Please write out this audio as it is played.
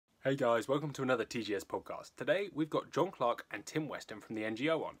Hey guys, welcome to another TGS podcast. Today we've got John Clark and Tim Weston from the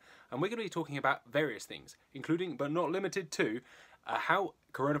NGO on, and we're going to be talking about various things, including but not limited to how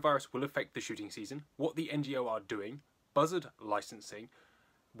coronavirus will affect the shooting season, what the NGO are doing, buzzard licensing,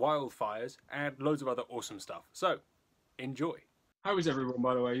 wildfires, and loads of other awesome stuff. So, enjoy. How is everyone,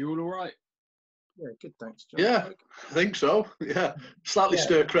 by the way? You all alright? Yeah, good, thanks, John. Yeah, I think so. Yeah, slightly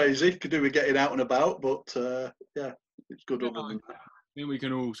stir crazy. Could do with getting out and about, but yeah, it's good other than that. I think we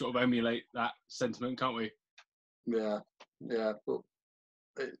can all sort of emulate that sentiment, can't we? Yeah, but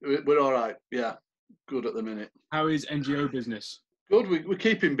we're all right. Yeah, good at the minute. How is NGO business? Good. We're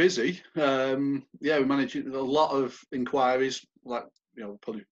keeping busy. Yeah, we're managing a lot of inquiries, like we'll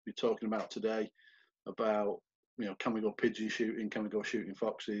probably be talking about today, about can we go pigeon shooting, can we go shooting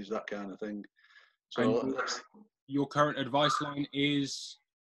foxes, that kind of thing. So your current advice line is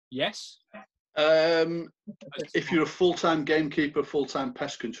yes. If you're a full-time gamekeeper, full-time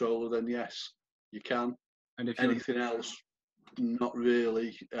pest controller, then yes, you can. And if anything else, not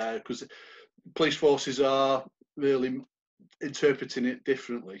really, because police forces are really interpreting it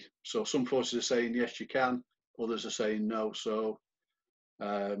differently. So some forces are saying yes, you can, others are saying no. So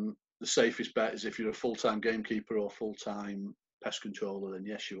the safest bet is if you're a full-time gamekeeper or full-time pest controller, then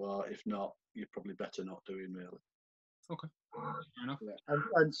yes, you are. If not, you're probably better not doing, really. Okay, fair enough. Yeah.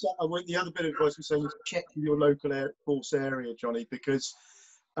 And so the other bit of advice we're saying is check your local force area, Johnny, because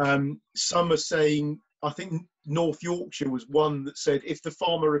some are saying, I think North Yorkshire was one that said if the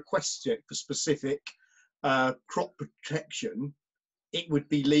farmer requests it for specific crop protection, it would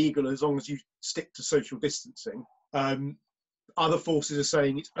be legal as long as you stick to social distancing. Other forces are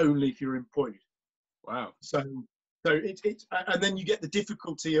saying it's only if you're employed. Wow. So it's and then you get the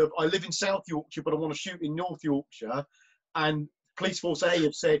difficulty of, I live in South Yorkshire, but I want to shoot in North Yorkshire, and Police Force A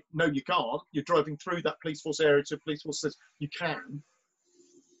have said, no, you can't. You're driving through that police force area to police force says you can.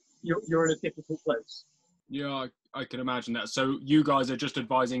 You're in a difficult place. Yeah, I can imagine that. So you guys are just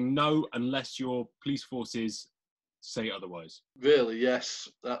advising no unless your police forces say otherwise. Really, yes,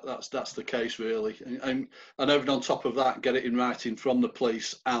 that's the case, really. And over on top of that, get it in writing from the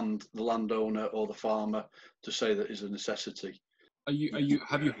police and the landowner or the farmer to say that is a necessity. Have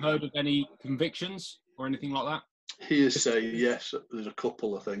you heard of any convictions or anything like that? He is saying yes. There's a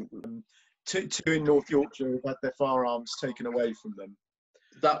couple, I think. Two in North Yorkshire have had their firearms taken away from them.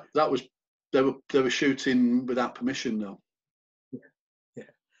 That was they were shooting without permission, though. Yeah.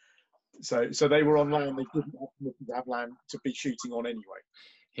 So they were on land they didn't have permission to have land to be shooting on anyway.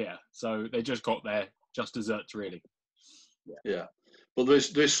 Yeah. So they just got there just desserts, really. Yeah. But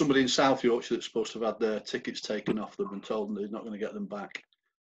there's somebody in South Yorkshire that's supposed to have had their tickets taken off them and told them they're not going to get them back.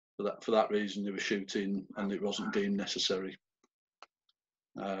 For that reason, they were shooting, and it wasn't deemed necessary.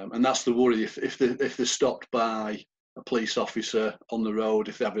 And that's the worry. If they're stopped by a police officer on the road,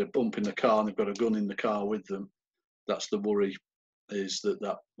 if they have a bump in the car and they've got a gun in the car with them, that's the worry. Is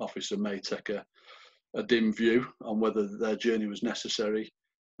that officer may take a dim view on whether their journey was necessary.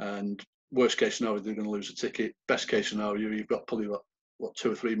 And worst case scenario, they're going to lose a ticket. Best case scenario, you've got probably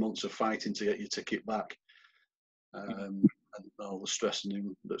 2 or 3 months of fighting to get your ticket back. And all the stress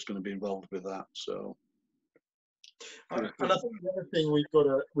that's going to be involved with that. So, and I think the other thing we've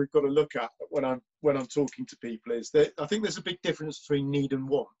got to look at when I'm talking to people is that I think there's a big difference between need and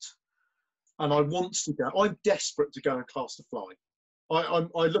want. And I want to go. I'm desperate to go and cast a fly.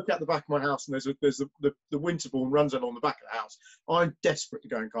 I look out the back of my house and there's the Winterbourne runs along the back of the house. I'm desperate to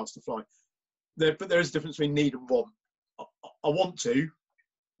go and cast a fly. But there is a difference between need and want. I want to,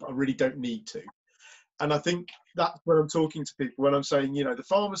 but I really don't need to. And I think that's when I'm talking to people, when I'm saying, the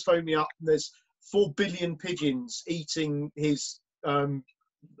farmers phone me up and there's 4 billion pigeons eating his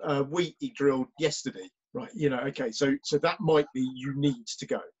wheat he drilled yesterday. Right, okay, so that might be you need to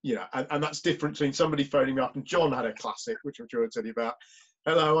go, and that's different between somebody phoning me up, and John had a classic, which I'm sure I'll tell you about.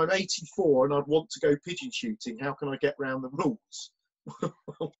 Hello, I'm 84 and I'd want to go pigeon shooting. How can I get around the rules?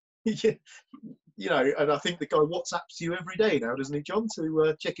 And I think the guy WhatsApps you every day now, doesn't he, John,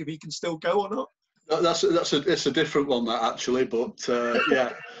 to check if he can still go or not? It's a different one, that, actually, but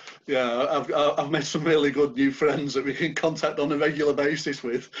yeah, I've made some really good new friends that we can contact on a regular basis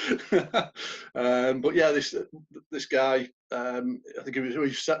with. But yeah, this guy, I think he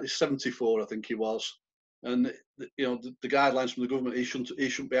was 74, I think he was, and the guidelines from the government, he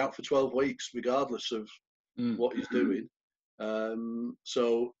shouldn't be out for 12 weeks, regardless of what he's doing.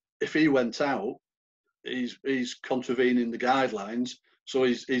 So if he went out, he's contravening the guidelines. So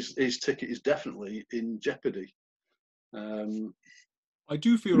his ticket is definitely in jeopardy. I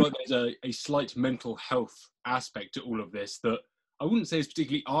do feel like there's a slight mental health aspect to all of this that I wouldn't say is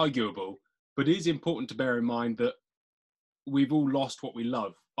particularly arguable, but it is important to bear in mind that we've all lost what we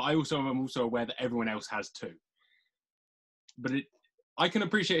love but I also am also aware that everyone else has too. But I can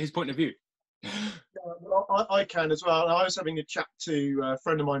appreciate his point of view. Well, I can as well. I was having a chat to a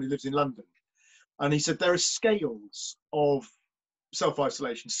friend of mine who lives in London, and he said there are scales of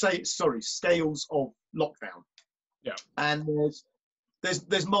self-isolation. Scales of lockdown. Yeah. And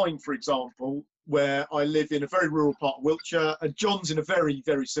there's mine, for example, where I live in a very rural part of Wiltshire, and John's in a very,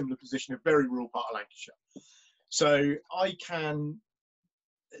 very similar position, a very rural part of Lancashire. So I can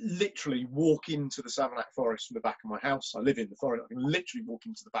literally walk into the Savernake Forest from the back of my house. I live in the forest. I can literally walk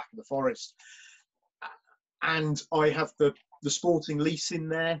into the back of the forest. And I have the sporting lease in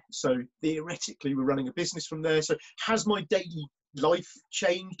there. So theoretically, we're running a business from there. So has my daily life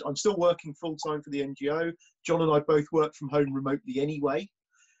changed? I'm still working full-time for the NGO. John and I both work from home remotely anyway.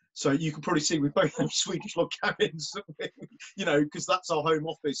 So you can probably see we both have Swedish log cabins, you know, because that's our home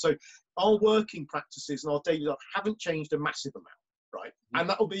office. So our working practices and our daily life haven't changed a massive amount. Right, and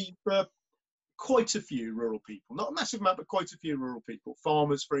that'll be for quite a few rural people, not a massive amount, but quite a few rural people,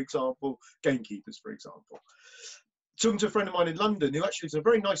 farmers, for example, gamekeepers, for example. Talking to a friend of mine in London, who actually lives in a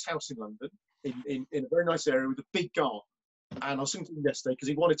very nice house in London, in a very nice area with a big garden. And I was talking to him yesterday because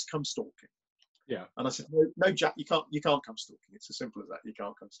he wanted to come stalking. Yeah. And I said, no, Jack, you can't come stalking. It's as simple as that. You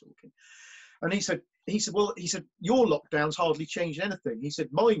can't come stalking. And he said, your lockdown's hardly changed anything. He said,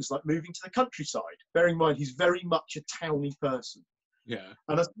 mine's like moving to the countryside. Bearing in mind, he's very much a towny person. Yeah.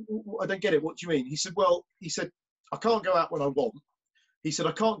 And I said, I don't get it. What do you mean? He said, well, I can't go out when I want. He said,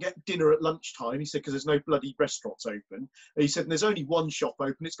 I can't get dinner at lunchtime. He said, because there's no bloody restaurants open. And he said, and there's only one shop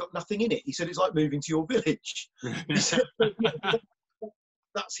open. It's got nothing in it. He said, it's like moving to your village. He said,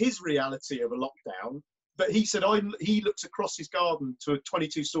 that's his reality of a lockdown. But he said, he looks across his garden to a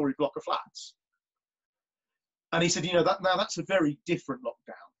 22-story block of flats. And he said, you know, that's a very different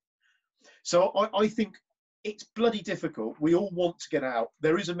lockdown. So I think it's bloody difficult. We all want to get out.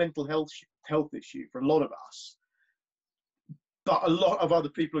 There is a mental health issue for a lot of us, but a lot of other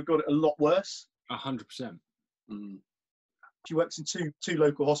people have got it a lot worse. 100%. She works in two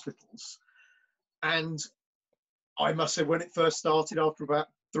local hospitals, and I must say, when it first started, after about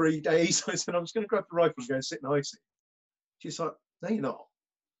 3 days, I said, I'm just going to grab the rifle and go and sit in IC. She's like, no, you're not.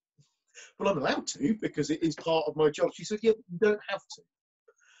 Well, I'm allowed to because it is part of my job. She said, yeah, you don't have to.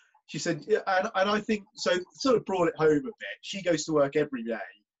 She said, yeah, and I think, so sort of brought it home a bit. She goes to work every day,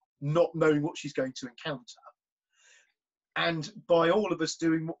 not knowing what she's going to encounter. And by all of us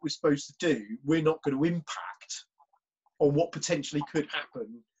doing what we're supposed to do, we're not going to impact on what potentially could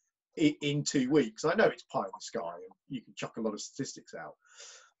happen in 2 weeks. I know it's pie in the sky and you can chuck a lot of statistics out.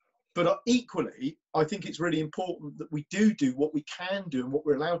 But equally, I think it's really important that we do what we can do and what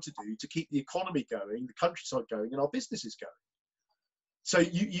we're allowed to do to keep the economy going, the countryside going, and our businesses going. So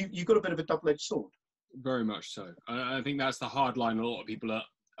you've got a bit of a double-edged sword. Very much so. I think that's the hard line a lot of people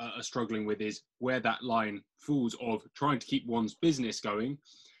are struggling with, is where that line falls of trying to keep one's business going,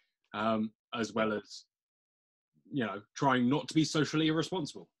 as well as, you know, trying not to be socially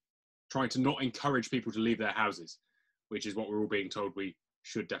irresponsible, trying to not encourage people to leave their houses, which is what we're all being told we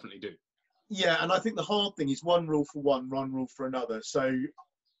should definitely do. Yeah, and I think the hard thing is one rule for one rule for another. So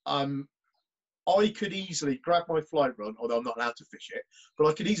I could easily grab my fly rod, although I'm not allowed to fish it, but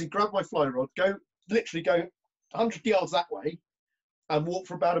I could easily grab my fly rod, literally go 100 yards that way and walk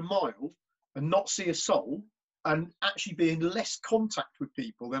for about a mile and not see a soul, and actually be in less contact with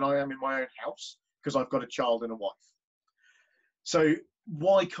people than I am in my own house because I've got a child and a wife. So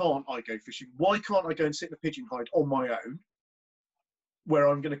why can't I go fishing? Why can't I go and sit in a pigeon hide on my own, where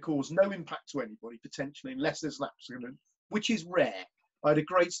I'm going to cause no impact to anybody potentially, unless there's an accident, which is rare. I had a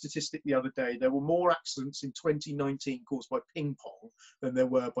great statistic the other day. There were more accidents in 2019 caused by ping pong than there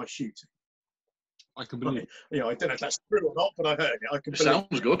were by shooting. I can believe it. You know, I don't know if that's true or not, but I heard it. I can It believe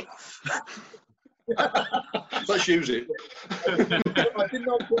sounds good. Let's use it. I didn't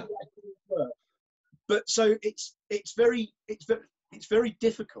know what that were. But so it's very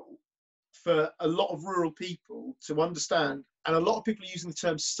difficult for a lot of rural people to understand, and a lot of people are using the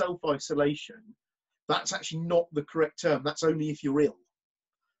term self-isolation. That's actually not the correct term. That's only if you're ill,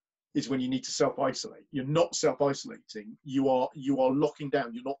 is when you need to self-isolate. You're not self-isolating. You are locking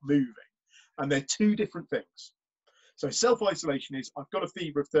down. You're not moving. And they're two different things. So self-isolation is, I've got a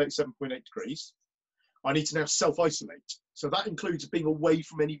fever of 37.8 degrees. I need to now self-isolate. So that includes being away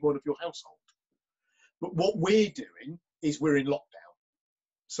from anyone of your household. But what we're doing is we're in lockdown.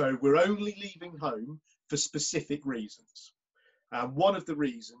 So we're only leaving home for specific reasons. And one of the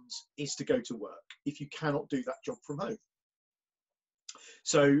reasons is to go to work if you cannot do that job from home.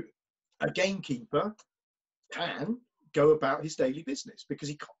 So a gamekeeper can go about his daily business because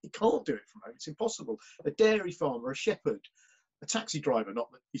he can't do it from home. It's impossible. A dairy farmer, a shepherd, a taxi driver,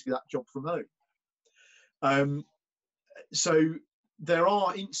 not that he's that job from home. So there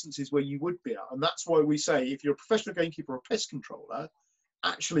are instances where you would be out, and that's why we say if you're a professional gamekeeper or a pest controller,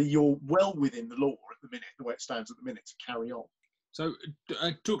 actually you're well within the law at the minute, the way it stands at the minute, to carry on. So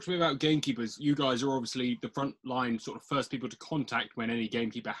talk to me about gamekeepers. You guys are obviously the front line sort of first people to contact when any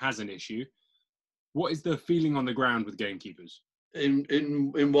gamekeeper has an issue. What is the feeling on the ground with gamekeepers?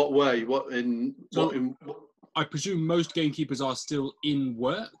 In what way? I presume most gamekeepers are still in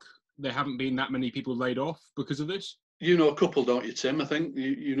work. There haven't been that many people laid off because of this. You know a couple, don't you, Tim? I think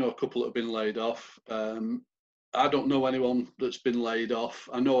you know a couple that have been laid off. I don't know anyone that's been laid off.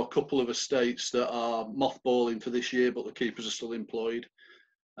 I know a couple of estates that are mothballing for this year, but the keepers are still employed.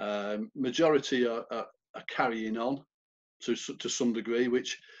 Majority are carrying on to some degree,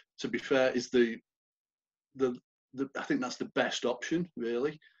 which, to be fair, is the I think that's the best option,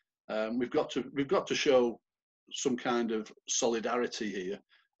 really. We've got to show some kind of solidarity here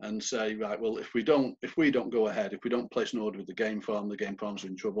and say, right, well, if we don't go ahead, if we don't place an order with the game farms are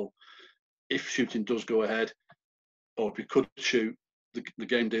in trouble. If shooting does go ahead, or if we could shoot, the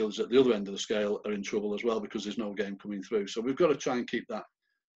game dealers at the other end of the scale are in trouble as well, because there's no game coming through. So we've got to try and keep that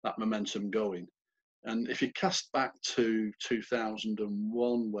momentum going. And if you cast back to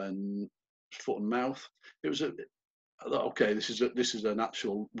 2001, when foot and mouth, it was okay, this is an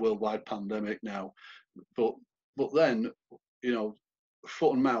actual worldwide pandemic now, but then, you know,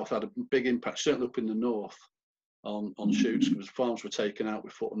 foot and mouth had a big impact, certainly up in the north, on shoots, because farms were taken out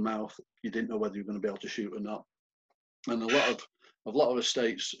with foot and mouth. You didn't know whether you were going to be able to shoot or not, and a lot of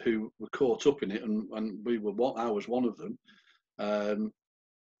estates who were caught up in it, and I was one of them.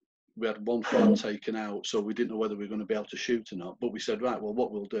 We had one farm taken out, so we didn't know whether we were going to be able to shoot or not. But we said, right, well,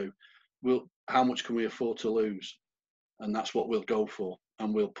 what we'll do, how much can we afford to lose? And that's what we'll go for.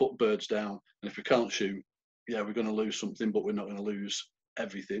 And we'll put birds down. And if we can't shoot, yeah, we're going to lose something, but we're not going to lose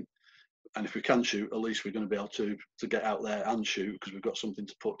everything. And if we can shoot, at least we're going to be able to get out there and shoot, because we've got something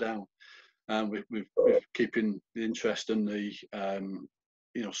to put down. And we're keeping the interest and the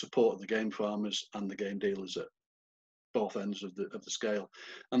support of the game farmers and the game dealers at both ends of the scale.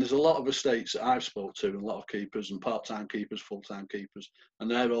 And there's a lot of estates that I've spoke to, and a lot of keepers and part-time keepers, full-time keepers, and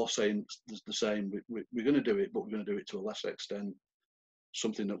they're all saying the same. We're going to do it, but we're going to do it to a lesser extent.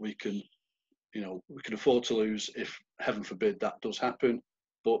 Something that we can afford to lose if, heaven forbid, that does happen.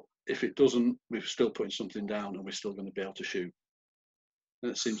 But if it doesn't, we're still putting something down, and we're still going to be able to shoot.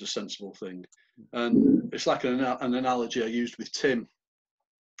 And it seems a sensible thing. And it's like an analogy I used with Tim.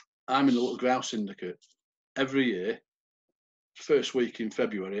 I'm in the Little Grouse Syndicate. Every year, first week in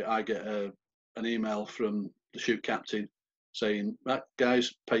February, I get an email from the shoot captain saying, right,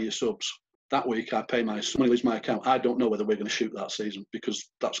 guys, pay your subs. That week, I pay money leaves my account. I don't know whether we're going to shoot that season, because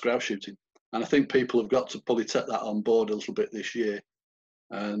that's grouse shooting. And I think people have got to probably take that on board a little bit this year.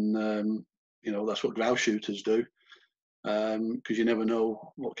 And, that's what grouse shooters do. Because you never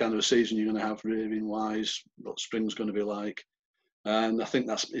know what kind of a season you're going to have rearing wise, what spring's going to be like. And I think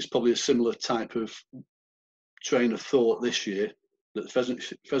it's probably a similar type of train of thought this year, that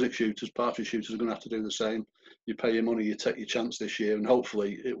pheasant shooters, partridge shooters are going to have to do the same. You pay your money, you take your chance this year, and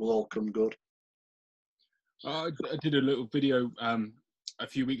hopefully it will all come good. I did a little video a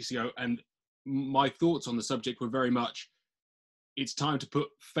few weeks ago, and my thoughts on the subject were very much, it's time to put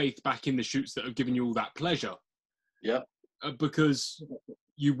faith back in the shoots that have given you all that pleasure. Yeah. Because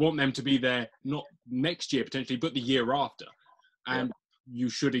you want them to be there, not next year potentially, but the year after. And you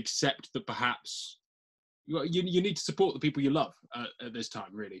should accept that perhaps you need to support the people you love at this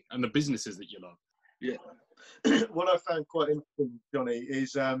time, really, and the businesses that you love. Yeah. What I found quite interesting, Johnny,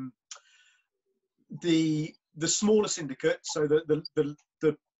 is the smaller syndicates, so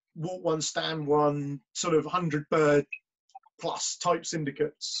the walk one, stand one, sort of 100 bird plus type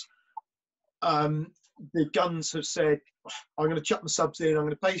syndicates. The guns have said, I'm going to chuck my subs in, I'm going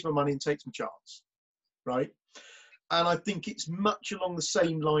to pay my money and take some chance, right? And I think it's much along the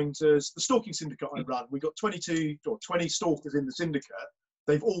same lines as the stalking syndicate I run. We've got 22 or 20 stalkers in the syndicate.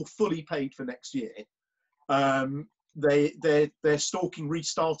 They've all fully paid for next year. Their stalking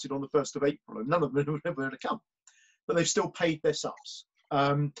restarted on the 1st of April, and none of them are ever going to come. But they've still paid their subs.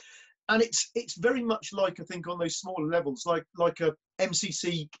 And it's very much like, I think, on those smaller levels, like a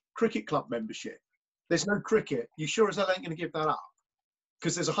MCC cricket club membership. There's no cricket. You sure as hell ain't going to give that up,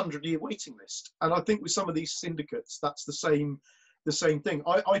 because there's a 100-year waiting list. And I think with some of these syndicates, that's the same thing.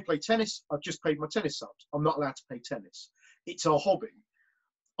 I play tennis. I've just paid my tennis subs. I'm not allowed to play tennis. It's our hobby.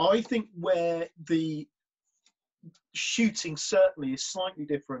 I think where the shooting certainly is slightly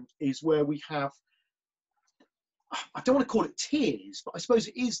different is where we have, I don't want to call it tiers, but I suppose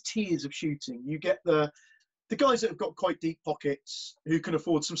it is tiers of shooting. You get the the guys that have got quite deep pockets, who can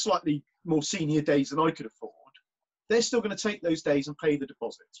afford some slightly more senior days than I could afford, they're still going to take those days and pay the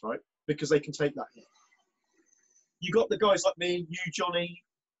deposits, right? Because they can take that hit. You got the guys like me, you, Johnny,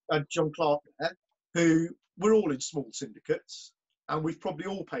 and John Clark there, who we're all in small syndicates, and we've probably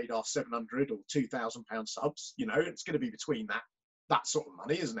all paid our £700 or £2,000 subs. You know, it's going to be between that sort of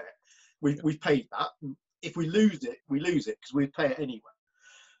money, isn't it? We've paid that. And if we lose it, we lose it because we pay it anyway.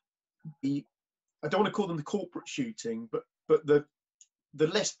 I don't want to call them the corporate shooting, but the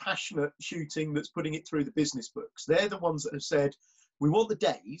less passionate shooting that's putting it through the business books, they're the ones that have said, we want the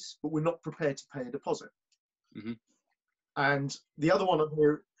days, but we're not prepared to pay a deposit. Mm-hmm. And the other one I'm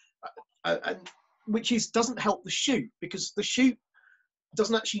here, which doesn't help the shoot, because the shoot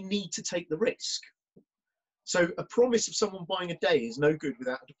doesn't actually need to take the risk. So a promise of someone buying a day is no good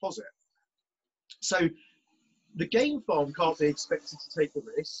without a deposit. So the game farm can't be expected to take the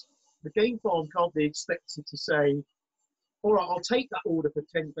risk. The game farm can't be expected to say, all right, I'll take that order for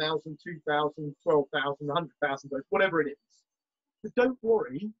 10,000, 2,000, 12,000, 100,000, whatever it is. But don't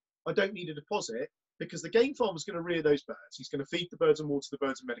worry, I don't need a deposit, because the game farmer's going to rear those birds. He's going to feed the birds and water the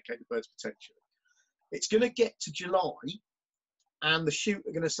birds and medicate the birds potentially. It's going to get to July, and the shoot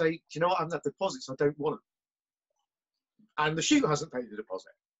are going to say, do you know what, I haven't had deposits, I don't want them. And the shoot hasn't paid the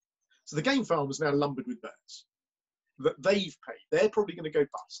deposit. So the game farmer's now lumbered with birds that they've paid. They're probably going to go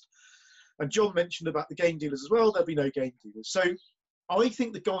bust. And John mentioned about the game dealers as well. There'll be no game dealers. So I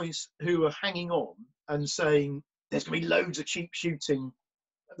think the guys who are hanging on and saying there's going to be loads of cheap shooting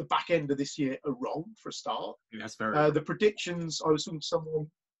at the back end of this year are wrong for a start. That's very the predictions, I was talking to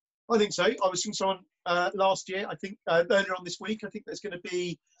someone, I think so. I was talking to someone last year, I think earlier on this week, I think there's going to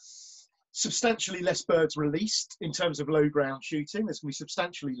be substantially less birds released in terms of low ground shooting. There's going to be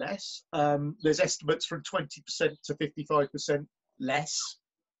substantially less. There's estimates from 20% to 55% less.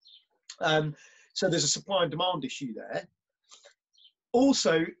 So there's a supply and demand issue there.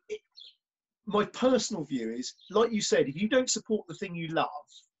 Also, my personal view is, like you said, if you don't support the thing you love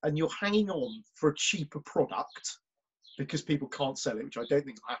and you're hanging on for a cheaper product because people can't sell it, which I don't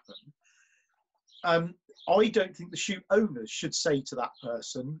think will happen, I don't think the shoot owners should say to that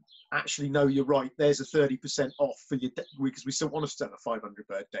person, actually, no, you're right, there's a 30% off for your because we still want to sell a 500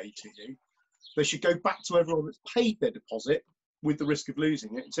 bird day to you. They should go back to everyone that's paid their deposit with the risk of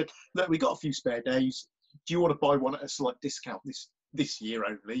losing it and said, look, we got a few spare days. Do you want to buy one at a slight discount this year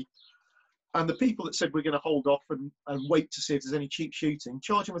only? And the people that said we're going to hold off and wait to see if there's any cheap shooting,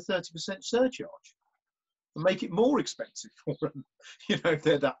 charge them a 30% surcharge and make it more expensive for them. You know, if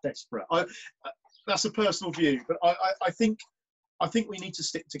they're that desperate. That's a personal view, but I think we need to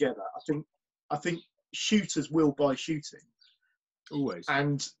stick together. I think shooters will buy shooting always,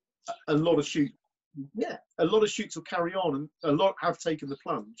 and a lot of shoots will carry on, and a lot have taken the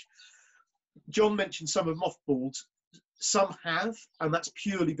plunge. John mentioned some have mothballed. Some have, and that's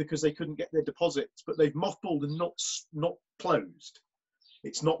purely because they couldn't get their deposits, but they've mothballed and not closed.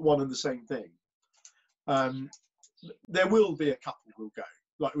 It's not one and the same thing. There will be a couple will go,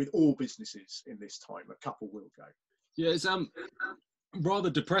 like with all businesses in this time, a couple will go. Yeah, it's rather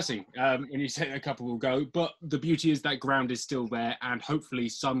depressing when you say a couple will go, but the beauty is that ground is still there, and hopefully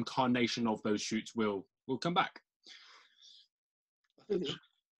some carnation of those shoots will come back.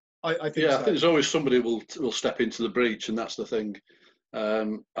 I think yeah, so. I think there's always somebody will step into the breach, and that's the thing.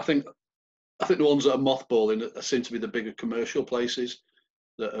 I think the ones that are mothballing seem to be the bigger commercial places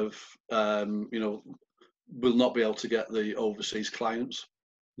that have, will not be able to get the overseas clients.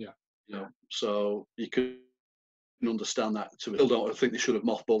 Yeah. So you can understand that. I don't think they should have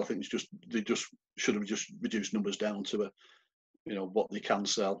mothballed. I think they just should have just reduced numbers down to what they can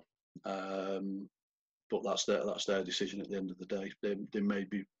sell. But that's their decision at the end of the day. They may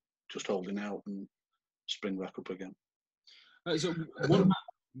be just holding out and spring back up again. So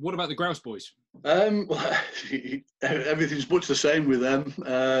what about the grouse boys? Well, everything's much the same with them.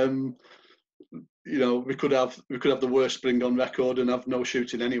 We could have the worst spring on record and have no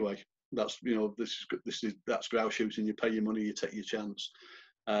shooting anyway. That's that's grouse shooting. You pay your money, you take your chance.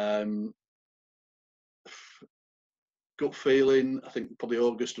 Gut feeling, I think probably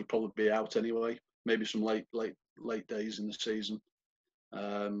August would probably be out anyway. Maybe some late days in the season.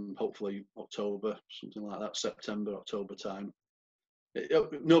 Hopefully October, something like that, September, October time.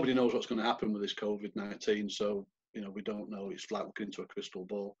 Nobody knows what's going to happen with this COVID-19, so we don't know. It's like looking into a crystal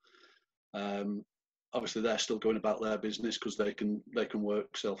ball. Obviously, they're still going about their business because they can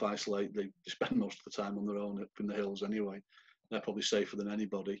work, self-isolate. They spend most of the time on their own up in the hills anyway. They're probably safer than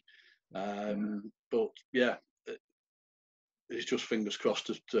anybody. But yeah, it's just fingers crossed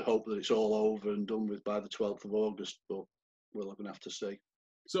to hope that it's all over and done with by the 12th of August. But we're going to have to see.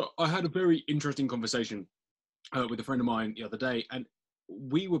 So I had a very interesting conversation with a friend of mine the other day, and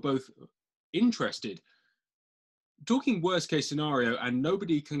we were both interested. Talking worst case scenario, and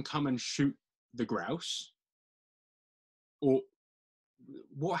nobody can come and shoot the grouse, or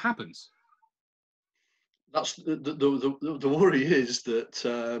what happens? That's the worry is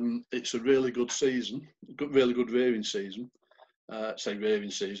that it's a really good season, really good rearing season.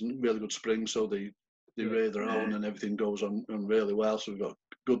 Rearing season, really good spring, so they rear their own and everything goes on really well. So we've got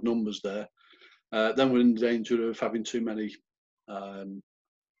good numbers there. Then we're in danger of having too many.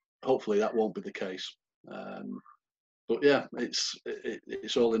 Hopefully that won't be the case. But yeah,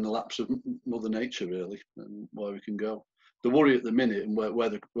 it's all in the laps of Mother Nature really, and where we can go. The worry at the minute, and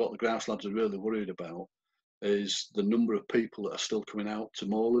what the grouse lads are really worried about, is the number of people that are still coming out to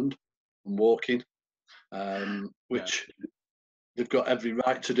moorland and walking, which they've got every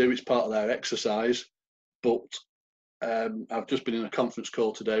right to do. It's part of their exercise. But I've just been in a conference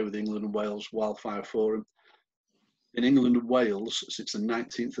call today with the England and Wales Wildfire Forum. In England and Wales, since the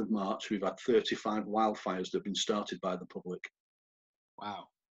 19th of March, we've had 35 wildfires that have been started by the public. Wow.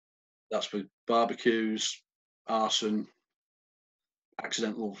 That's with barbecues, arson,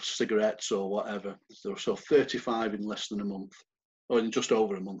 accidental cigarettes or whatever. So 35 in less than a month, or in just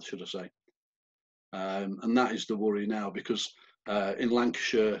over a month, should I say. And that is the worry now, because in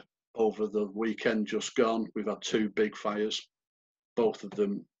Lancashire, over the weekend just gone, we've had 2 big fires, both of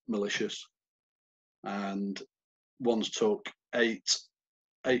them malicious. And one's took eight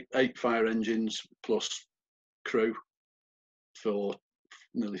fire engines plus crew for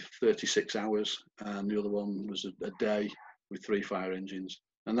nearly 36 hours, and the other one was a day with 3 fire engines,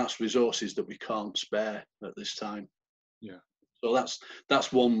 and that's resources that we can't spare at this time. Yeah. So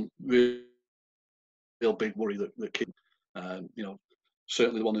that's one real big worry that keep,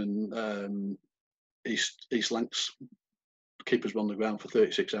 certainly the one in East Lancs, keepers on the ground for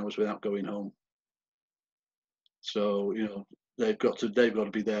 36 hours without going home. So they've got to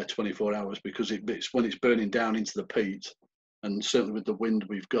be there 24 hours, because it's when it's burning down into the peat, and certainly with the wind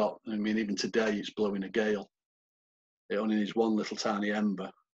we've got. I mean, even today it's blowing a gale. It only needs one little tiny ember,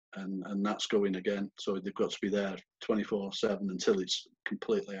 and that's going again. So they've got to be there 24/7 until it's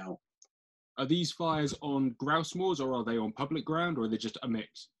completely out. Are these fires on grouse moors, or are they on public ground, or are they just a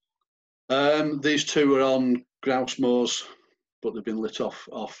mix? These 2 are on grouse moors, but they've been lit off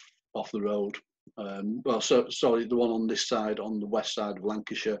the road. Sorry, the one on this side, on the west side of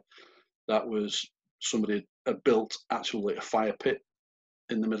Lancashire, that was somebody had built actually a fire pit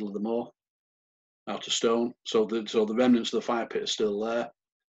in the middle of the moor out of stone. So the remnants of the fire pit are still there.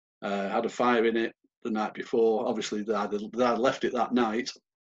 Had a fire in it the night before. Obviously, they had left it that night,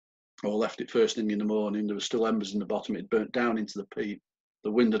 or left it first thing in the morning. There were still embers in the bottom. It burnt down into the peat.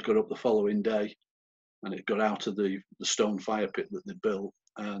 The wind had got up the following day, and it got out of the stone fire pit that they built,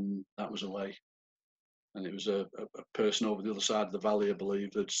 and that was away. And it was a person over the other side of the valley, I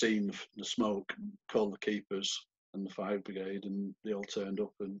believe, that had seen the smoke, called the keepers and the fire brigade, and they all turned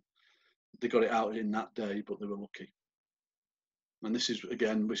up, and they got it out in that day, but they were lucky. And this is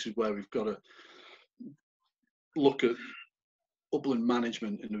where we've got to look at upland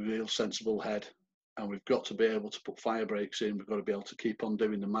management in a real sensible head, and we've got to be able to put fire breaks in. We've got to be able to keep on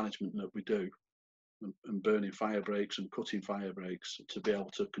doing the management that we do, and burning fire breaks and cutting fire breaks to be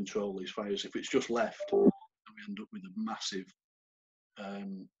able to control these fires. If it's just left, we end up with a massive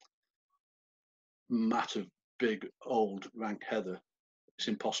mat of big old rank heather. It's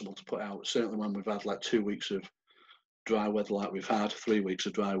impossible to put out. Certainly when we've had like 2 weeks of dry weather, like we've had 3 weeks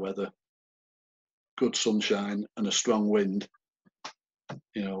of dry weather, good sunshine and a strong wind,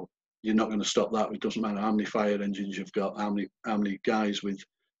 you're not going to stop that. It doesn't matter how many fire engines you've got, how many guys with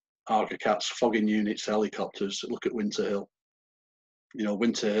Arca Cats, fogging units, helicopters. Look at Winter Hill.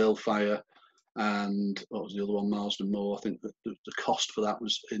 Winter Hill fire, and what was the other one? Marsden Moor. I think that the cost for that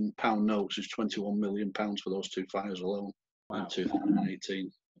was, in pound notes, is £21 million for those 2 fires alone. Wow. In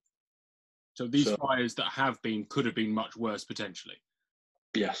 2018. So these fires that could have been much worse potentially.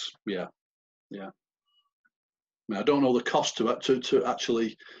 Yes. Yeah. I mean, I don't know the cost to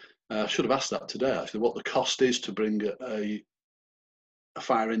actually. I should have asked that today. Actually, what the cost is to bring a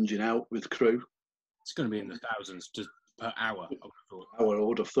fire engine out with crew. It's going to be in the thousands per hour. I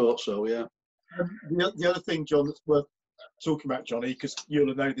would have thought so. Yeah. The other thing, John, that's worth talking about, Johnny, because you'll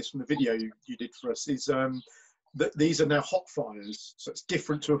have known this from the video you did for us, is that these are now hot fires, so it's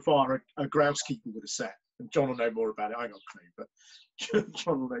different to a fire a grousekeeper would have set. And John will know more about it. I ain't got a clue, but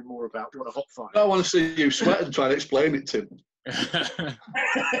John will know more about what a hot fire is. I want to see you sweat and try to explain it to him.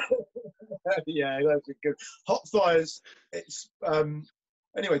 Yeah, that's good. Hot fires. It's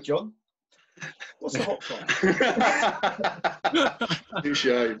anyway, John. What's a hot fire?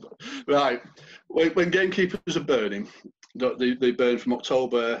 Touche. Right. When gamekeepers are burning, they burn from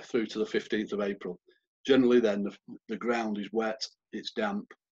October through to the 15th of April. Generally, then the ground is wet, it's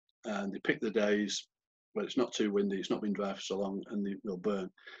damp, and they pick the days where it's not too windy, it's not been dry for so long, and they'll burn.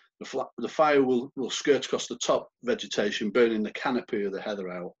 The fire will skirt across the top vegetation, burning the canopy of the heather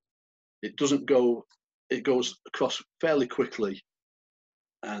out. It doesn't go, it goes across fairly quickly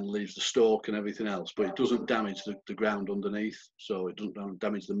and leaves the stalk and everything else, but it doesn't damage the ground underneath. So it doesn't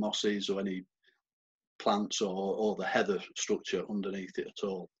damage the mosses or any plants or the heather structure underneath it at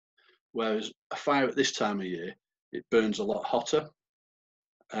all. Whereas a fire at this time of year, it burns a lot hotter.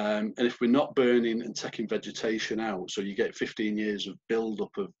 And if we're not burning and taking vegetation out, so you get 15 years of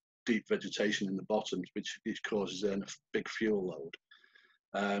build-up of deep vegetation in the bottoms, which causes then a big fuel load.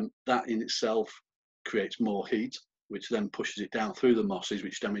 That in itself creates more heat, which then pushes it down through the mosses,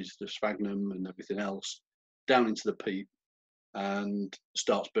 which damages the sphagnum and everything else, down into the peat, and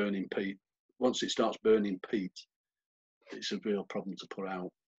starts burning peat. Once it starts burning peat, it's a real problem to put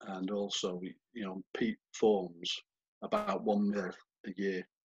out. And also, peat forms about 1 mil a year.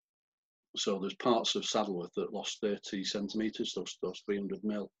 So there's parts of Saddleworth that lost 30 centimetres, those 300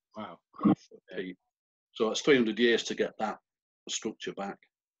 mil. Wow. Peat. So it's 300 years to get that structure back.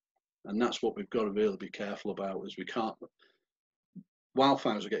 And that's what we've got to really be careful about, is we can't.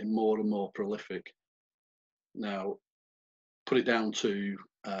 Wildfires are getting more and more prolific. Now, put it down to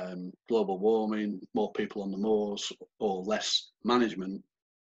global warming, more people on the moors, or less management.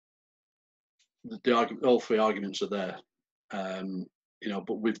 All three arguments are there.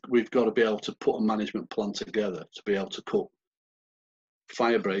 But we've got to be able to put a management plan together to be able to cut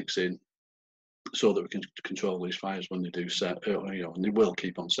fire breaks in, so that we can control these fires when they do set. And they will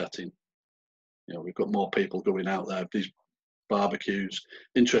keep on setting. We've got more people going out there. These barbecues.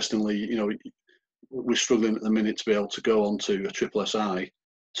 Interestingly, we're struggling at the minute to be able to go onto a triple SI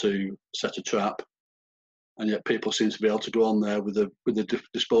to set a trap, and yet people seem to be able to go on there with a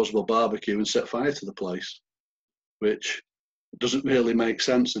disposable barbecue and set fire to the place, which doesn't really make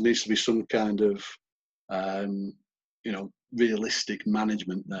sense. There needs to be some kind of realistic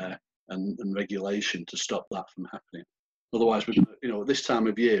management there and regulation to stop that from happening. Otherwise, this time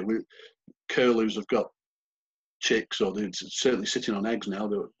of year, curlews have got chicks, or they're certainly sitting on eggs now.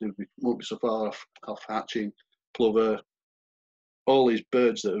 They won't be so far off hatching. Plover, all these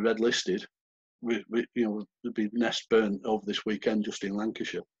birds that are red listed, there'll be nest burnt over this weekend just in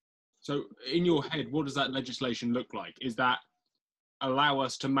Lancashire. So, in your head, what does that legislation look like? Is that allow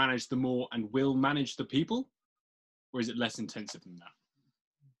us to manage the moor and will manage the people, or is it less intensive than that?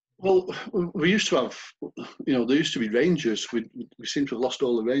 Well, we used to have, there used to be rangers. We seem to have lost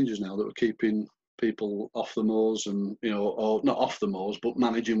all the rangers now that were keeping people off the moors and, or not off the moors, but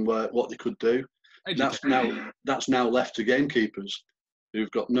managing what they could do. That's now left to gamekeepers who've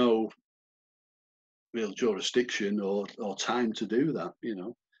got no real jurisdiction or time to do that,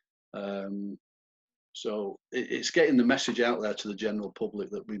 So it's getting the message out there to the general public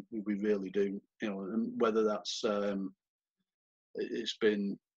that we really do, and whether that's it's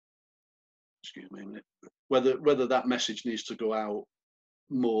been, excuse me a minute, whether that message needs to go out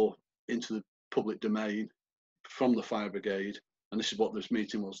more into the public domain from the fire brigade, and this is what this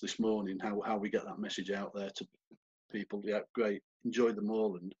meeting was this morning, how we get that message out there to people. Yeah, great, enjoy the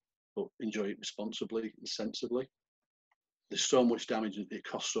moorland, but enjoy it responsibly and sensibly. There's so much damage, it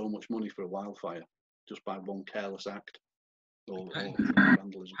costs so much money for a wildfire just by one careless act or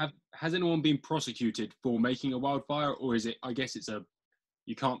vandalism. Has anyone been prosecuted for making a wildfire, or is it, I guess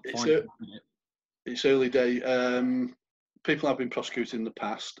you can't find it? It's early day. People have been prosecuted in the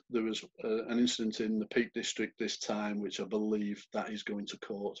past. There was an incident in the Peak District this time, which I believe that is going to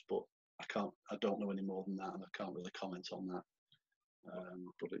court, but I don't know any more than that, and I can't really comment on that.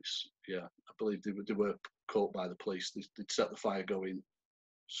 But I believe they were caught by the police. They'd set the fire going,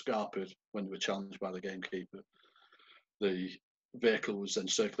 scarpered when they were challenged by the gamekeeper. The vehicle was then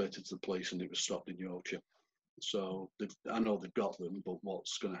circulated to the police and it was stopped in Yorkshire. So I know they've got them, but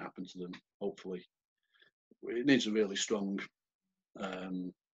what's going to happen to them? Hopefully, it needs a really strong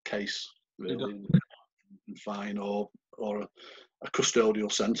case, really, and fine or a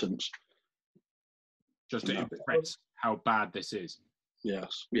custodial sentence. Just to impress how bad this is.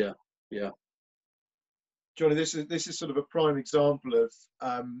 Yes, yeah. Johnny, this is sort of a prime example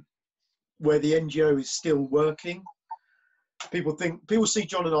of where the NGO is still working. People see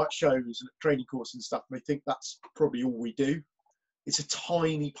John and I at shows and at training courses and stuff, and they think that's probably all we do. It's a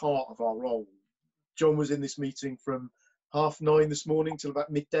tiny part of our role. John was in this meeting from 9:30 this morning till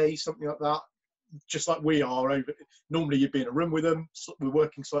about midday, something like that. just like we are. Normally you'd be in a room with them. We're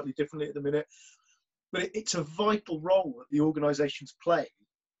working slightly differently at the minute. But it's a vital role that the organisations play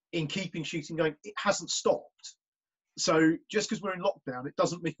in keeping shooting going. It hasn't stopped. So just because we're in lockdown, it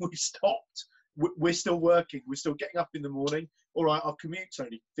doesn't mean we've stopped. We're still working. We're still getting up in the morning. All right, our commute's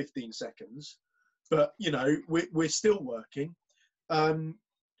only 15 seconds. But, you know, we're still working.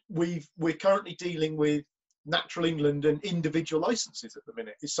 We're currently dealing with Natural England and individual licences at the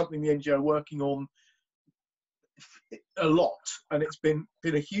minute. It's something the NGO are working on a lot, and it's been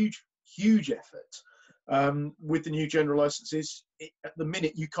a huge effort. With the new general licences, at the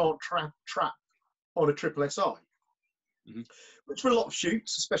minute you can't trap on a triple SI, which for a lot of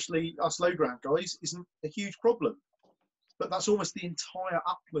shoots, especially us low ground guys, isn't a huge problem. But that's almost the entire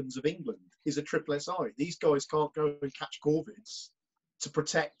uplands of England is a triple SI. These guys can't go and catch corvids to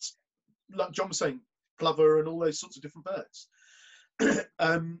protect, like John was saying, plover and all those sorts of different birds.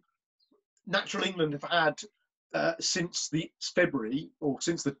 Natural England have had since the February, or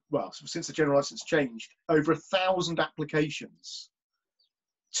since the general license changed, over 1,000 applications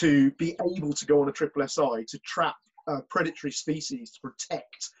to be able to go on a triple SI to trap predatory species to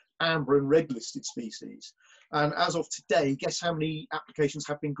protect amber and red listed species. And as of today, guess how many applications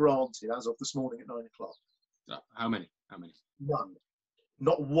have been granted as of this morning at 9 o'clock? How many? None.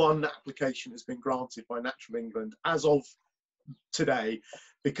 Not one application has been granted by Natural England as of today,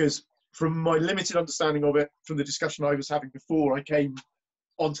 because from my limited understanding of it, from the discussion I was having before I came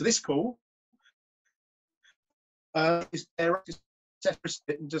onto this call, is and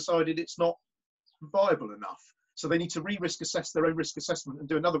decided it's not viable enough. So they need to re-risk assess their own risk assessment and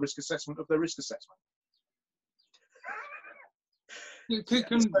do another risk assessment of their risk assessment.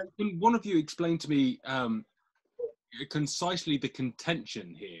 Can one of you explain to me concisely the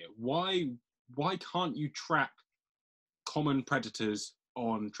contention here? Why can't you trap common predators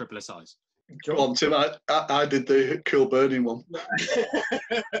on triple SIs? John? Well, Tim, I did the cool birding one.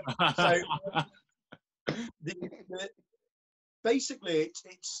 So, basically,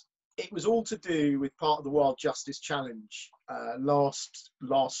 it was all to do with part of the Wild Justice Challenge last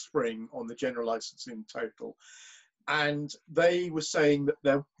spring on the general license in total. And they were saying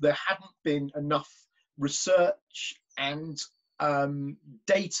that there hadn't been enough research and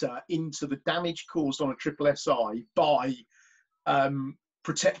data into the damage caused on a triple SI by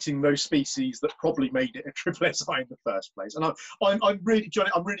protecting those species that probably made it a triple SI in the first place. And I'm really, Johnny,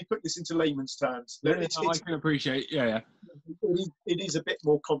 I'm really putting this into layman's terms. I can appreciate, yeah. It is a bit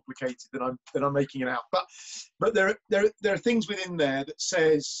more complicated than I'm making it out. But there are things within there that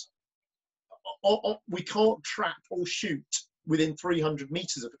says we can't trap or shoot within 300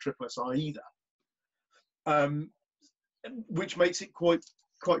 meters of a triple SI either, which makes it quite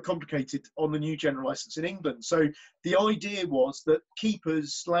complicated on the new general license in England. So the idea was that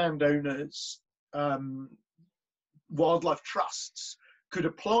keepers, landowners, wildlife trusts could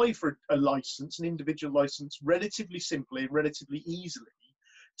apply for a license, an individual license, relatively simply and relatively easily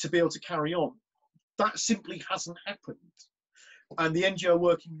to be able to carry on. That simply hasn't happened. And the NGO are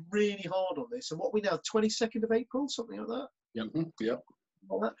working really hard on this. And what are we now, 22nd of April, something like that? Yep.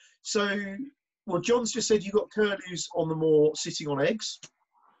 So, well, John's just said you've got curlews on the moor sitting on eggs.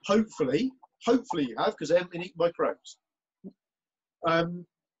 Hopefully you have, because they haven't been eaten by crows.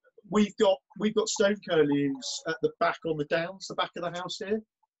 We've got stone curlews at the back on the downs, the back of the house here.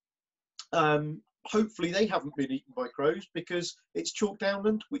 Hopefully they haven't been eaten by crows because it's chalk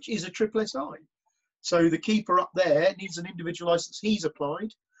downland, which is a triple SI. So the keeper up there needs an individual license. He's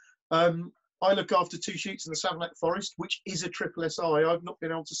applied. I look after 2 shoots in the Savernake Forest, which is a triple SI. I've not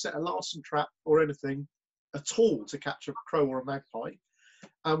been able to set a Larsen trap or anything at all to catch a crow or a magpie.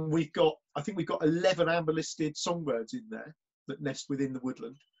 And I think we've got 11 amber listed songbirds in there that nest within the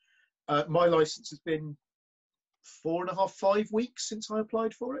woodland. My license has been 4.5, 5 weeks since I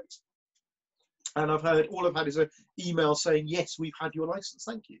applied for it. And all I've had is an email saying, yes, we've had your license,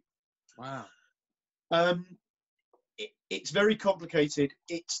 thank you. Wow. It's very complicated.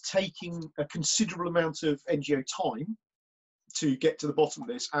 It's taking a considerable amount of NGO time to get to the bottom of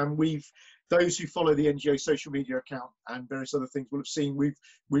this. And those who follow the NGO social media account and various other things will have seen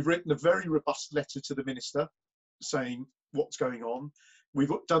we've written a very robust letter to the Minister saying what's going on.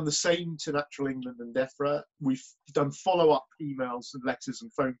 We've done the same to Natural England and DEFRA. We've done follow-up emails and letters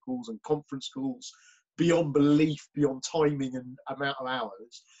and phone calls and conference calls beyond belief, beyond timing and amount of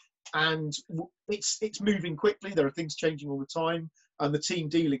hours. And it's moving quickly. There are things changing all the time. And the team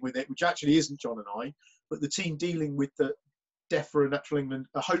dealing with it, which actually isn't John and I, but the team dealing with the DEFRA and Natural England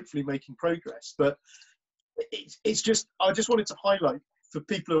are hopefully making progress. But it's just, I just wanted to highlight for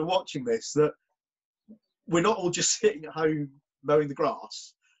people who are watching this that we're not all just sitting at home mowing the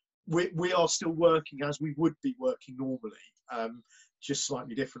grass. we are still working as we would be working normally, just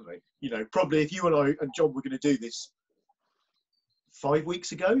slightly differently. You know, probably if you and I and John were going to do this 5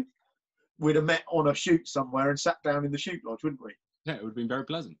 weeks ago, we'd have met on a shoot somewhere and sat down in the shoot lodge, wouldn't we? Yeah, it would have been very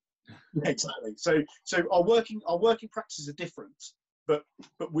pleasant. Yeah, exactly. So our working practices are different, but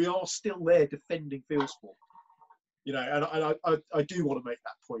we are still there defending field sport. You know, and I do want to make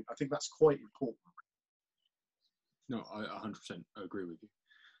that point. I think that's quite important. No, I 100% agree with you.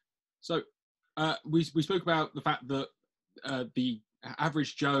 So we spoke about the fact that the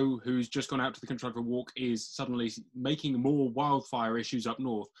average Joe who's just gone out to the countryside for a walk is suddenly making more wildfire issues up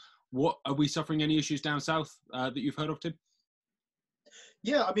north. What are we suffering any issues down south that you've heard of, Tim?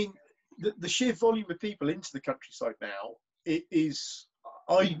 Yeah, I mean, the sheer volume of people into the countryside now, it is,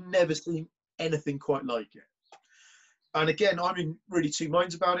 I've never seen anything quite like it. And again, I'm in really two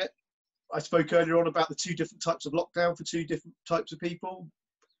minds about it. I spoke earlier on about the two different types of lockdown for two different types of people.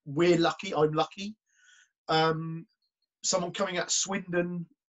 We're lucky, I'm lucky. Someone coming out of Swindon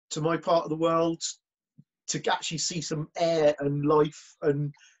to my part of the world to actually see some air and life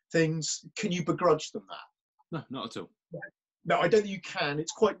and things, can you begrudge them that? No, not at all. No, I don't think you can.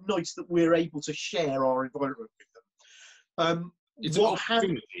 It's quite nice that we're able to share our environment with them. It's an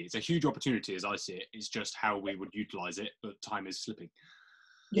opportunity. It's a huge opportunity as I see it. It's just how we would utilise it, but time is slipping.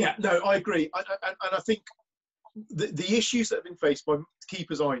 Yeah, no, I agree. And I think the issues that have been faced by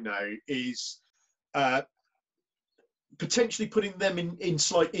keepers I know is potentially putting them in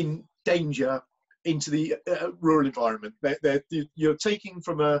danger into the rural environment. You're taking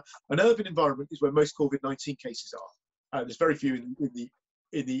from an urban environment is where most COVID-19 cases are. There's very few in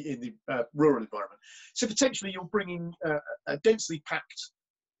the rural environment. So potentially you're bringing a densely packed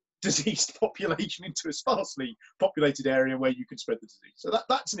diseased population into a sparsely populated area where you can spread the disease. So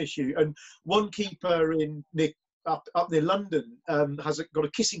that's an issue. And one keeper up near London has got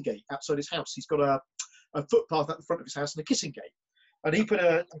a kissing gate outside his house. He's got a footpath at the front of his house and a kissing gate. And he put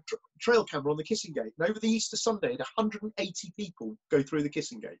a trail camera on the kissing gate. And over the Easter Sunday, 180 people go through the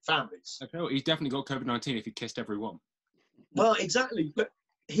kissing gate, families. Okay, well, he's definitely got COVID-19 if he kissed everyone. Well, exactly. But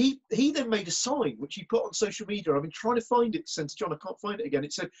he then made a sign, which he put on social media. I've been trying to find it since John. I can't find it again.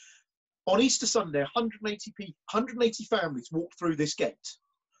 It said, on Easter Sunday, 180 families walked through this gate.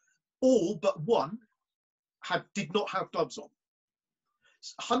 All but one did not have gloves on.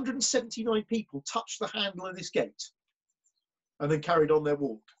 179 people touched the handle of this gate and then carried on their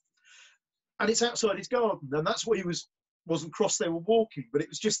walk. And it's outside his garden, and that's what wasn't cross they were walking, but it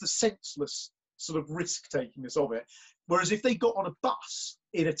was just the senseless sort of risk-takingness of it. Whereas if they got on a bus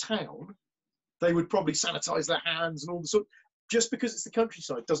in a town, they would probably sanitize their hands and all the sort. Just because it's the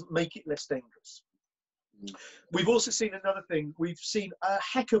countryside doesn't make it less dangerous. Mm. We've also seen another thing. We've seen a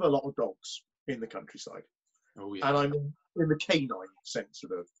heck of a lot of dogs in the countryside. Oh, yeah. And I'm in the canine sense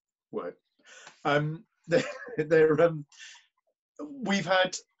of the word. We've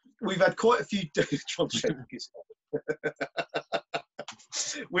had quite a few. John shaking his head.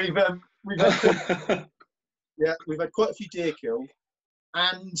 We've had quite a few deer killed,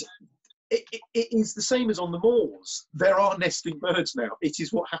 and it is the same as on the moors. There are nesting birds now. It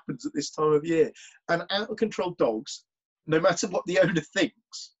is what happens at this time of year, and out of control dogs, no matter what the owner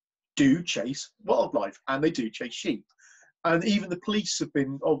thinks, do chase wildlife, and they do chase sheep. And even the police have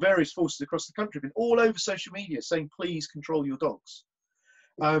been, or various forces across the country, have been all over social media saying, please control your dogs.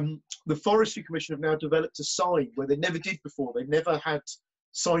 The Forestry Commission have now developed a sign where they never did before. They never had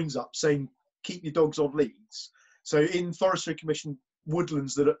signs up saying, keep your dogs on leads. So in Forestry Commission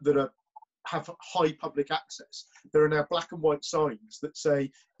woodlands that have high public access, there are now black and white signs that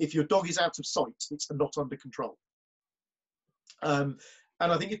say, if your dog is out of sight, it's not under control. And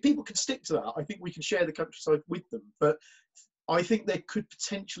I think if people can stick to that, I think we can share the countryside with them. But I think there could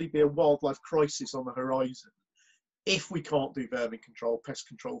potentially be a wildlife crisis on the horizon if we can't do vermin control, pest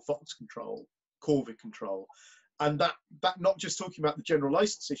control, fox control, corvid control. And that not just talking about the general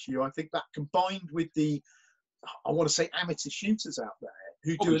license issue, I think that combined with the, I want to say, amateur shooters out there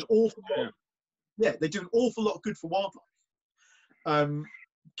who do an awful lot. Yeah, they do an awful lot of good for wildlife.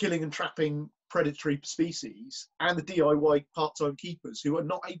 Killing and trapping predatory species, and the DIY part-time keepers who are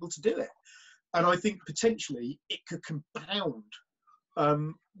not able to do it. And I think potentially it could compound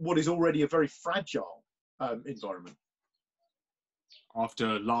what is already a very fragile environment.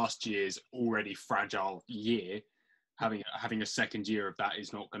 After last year's already fragile year, having a second year of that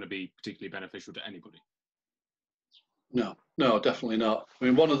is not going to be particularly beneficial to anybody. No, definitely not. I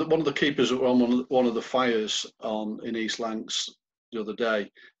mean, one of the keepers that were on one of the fires in East Lancs the other day,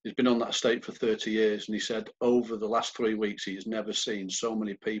 he's been on that estate for 30 years, and he said over the last 3 weeks he has never seen so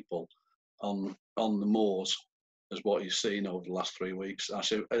many people on the moors as what he's seen over the last 3 weeks.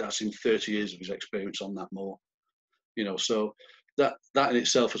 That's in 30 years of his experience on that moor. You know, so that in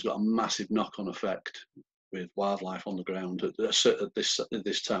itself has got a massive knock-on effect with wildlife on the ground at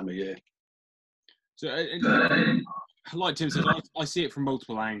this time of year. So, like Tim said, I see it from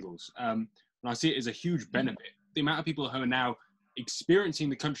multiple angles, and I see it as a huge benefit. The amount of people who are now experiencing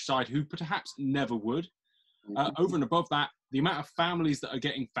the countryside who perhaps never would. Over and above that, the amount of families that are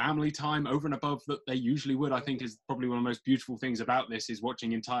getting family time over and above that they usually would, I think, is probably one of the most beautiful things about this, is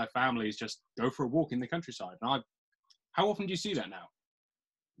watching entire families just go for a walk in the countryside. And how often do you see that now?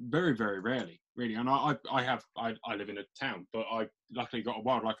 Very, very rarely, really. And I live in a town, but I luckily got a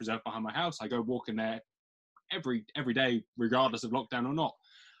wildlife reserve behind my house. I go walking there every day, regardless of lockdown or not.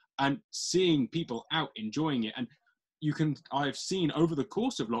 And seeing people out enjoying it, and I've seen over the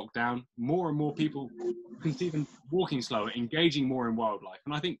course of lockdown, more and more people, you can see them walking slower, engaging more in wildlife.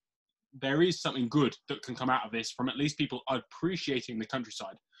 And I think there is something good that can come out of this from at least people appreciating the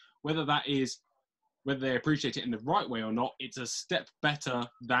countryside. Whether they appreciate it in the right way or not, it's a step better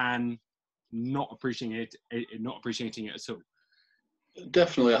than not appreciating it at all.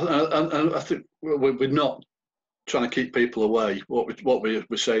 Definitely. I think we're not trying to keep people away. What we're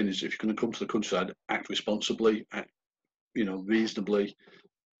saying is, if you're going to come to the countryside, act responsibly, act, reasonably,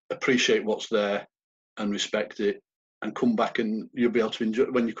 appreciate what's there and respect it, and come back, and you'll be able to enjoy.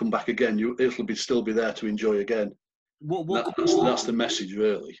 When you come back again, it'll still be there to enjoy again. That's the message,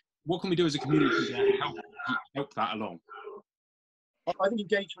 really. What can we do as a community to help that along? I think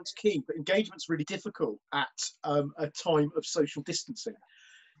engagement's key, but engagement's really difficult at a time of social distancing.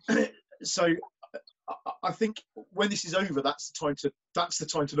 So I think when this is over, that's the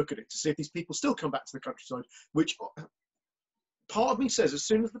time to look at it, to see if these people still come back to the countryside, which part of me says as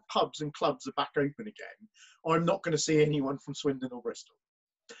soon as the pubs and clubs are back open again, I'm not going to see anyone from Swindon or Bristol.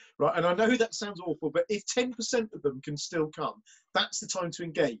 Right, and I know that sounds awful, but if 10% of them can still come, that's the time to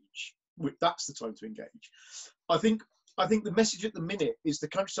engage. That's the time to engage. I think the message at the minute is the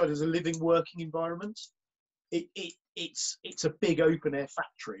countryside is a living, working environment. It's a big open air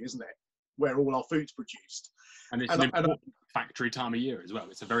factory, isn't it, where all our food's produced. And it's an important factory time of year as well.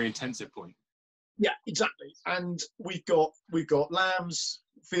 It's a very intensive point. Yeah, exactly. And we've got lambs,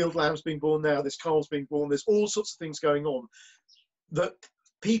 field lambs being born now. There's calves being born. There's all sorts of things going on that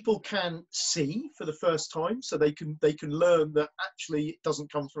people can see for the first time, so they can learn that actually it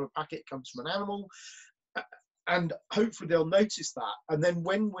doesn't come from a packet, it comes from an animal, and hopefully they'll notice that. And then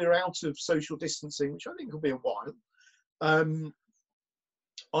when we're out of social distancing, which I think will be a while,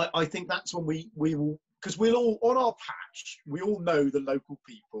 I think that's when we will, because we'll all, on our patch, we all know the local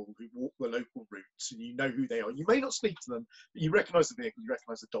people who walk the local routes, and you know who they are. You may not speak to them, but you recognise the vehicles, you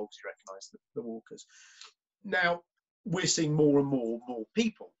recognise the dogs, you recognise the walkers. Now, we're seeing more and more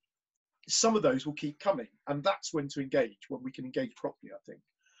people. Some of those will keep coming, and that's when to engage, when we can engage properly, I think.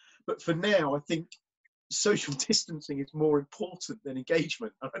 But for now, I think social distancing is more important than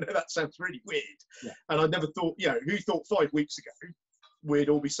engagement. I know that sounds really weird, yeah. And I never thought, who thought 5 weeks ago we'd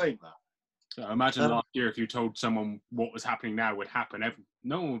all be saying that? So imagine last year if you told someone what was happening now would happen.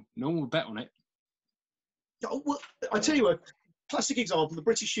 No one would bet on it. Oh, well, I tell you a classic example: the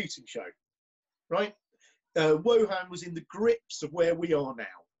British shooting show, right? Wuhan was in the grips of where we are now.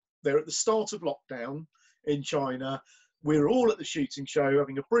 They're at the start of lockdown in China. We're all at the shooting show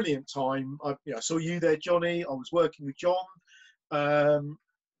having a brilliant time. I saw you there, Johnny. I was working with John.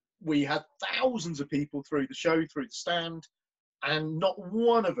 We had thousands of people through the show, through the stand, and not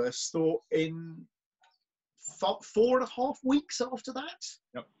one of us thought in 4.5 weeks after that,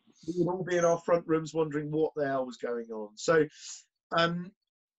 yep, we would all be in our front rooms wondering what the hell was going on. So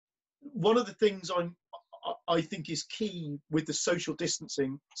one of the things I think is key with the social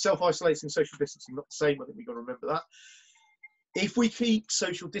distancing, self-isolating, social distancing, not the same. I think we've got to remember that. If we keep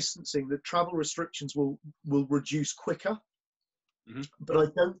social distancing, the travel restrictions will reduce quicker, but I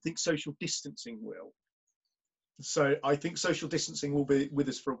don't think social distancing will. So I think social distancing will be with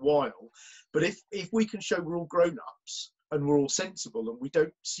us for a while. But if we can show we're all grown-ups and we're all sensible and we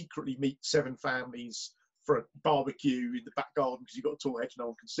don't secretly meet 7 families for a barbecue in the back garden because you've got a tall hedge no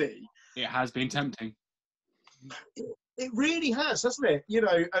one can see. It has been tempting. It really has, hasn't it?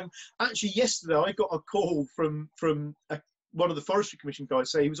 And actually yesterday I got a call from one of the Forestry Commission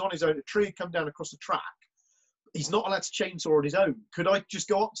guys say he was on his own, a tree had come down across the track. He's not allowed to chainsaw on his own. Could I just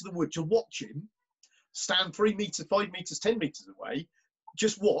go up to the wood to watch him, stand 3 meters, 5 meters, 10 meters away,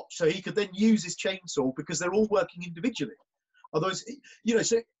 just watch, so he could then use his chainsaw, because they're all working individually. Otherwise,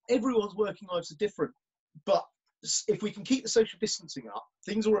 so everyone's working lives are different. But if we can keep the social distancing up,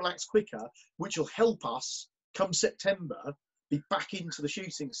 things will relax quicker, which will help us come September be back into the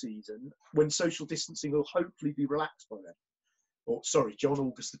shooting season when social distancing will hopefully be relaxed by then. Or sorry, John,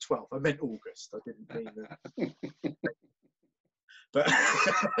 August the 12th. I meant August. I didn't mean that.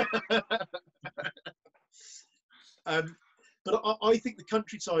 But I think the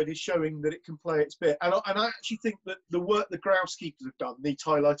countryside is showing that it can play its bit, and I actually think that the work the groundskeepers have done needs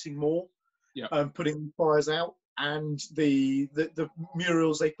highlighting more. Putting fires out, and the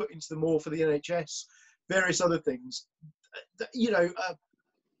murals they put into the moor for the NHS, various other things. You know,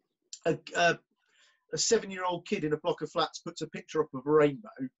 a 7-year-old kid in a block of flats puts a picture up of a rainbow.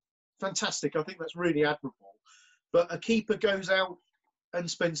 Fantastic. I think that's really admirable. But a keeper goes out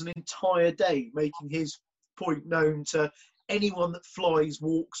and spends an entire day making his point known to anyone that flies,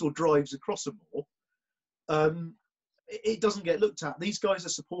 walks or drives across a moor. It doesn't get looked at. These guys are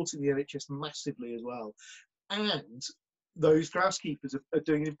supporting the NHS massively as well. And those groundskeepers are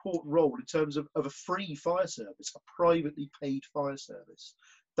doing an important role in terms of a free fire service, a privately paid fire service.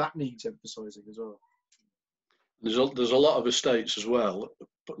 That needs emphasising as well. There's a lot of estates as well,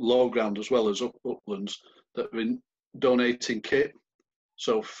 low ground as well as uplands, that have been donating kit.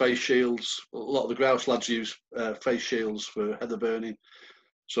 So face shields, a lot of the grouse lads use face shields for heather burning.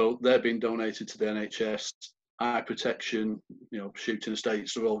 So they're being donated to the NHS. Eye protection, you know, shooting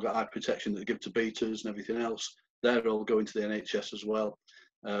estates have all got eye protection that they give to beaters and everything else. They're all going to the NHS as well.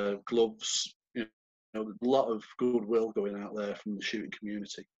 Gloves, you know, a lot of goodwill going out there from the shooting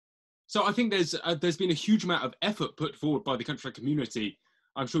community. So I think there's been a huge amount of effort put forward by the countryside community.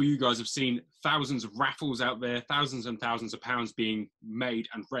 I'm sure you guys have seen thousands of raffles out there, thousands and thousands of pounds being made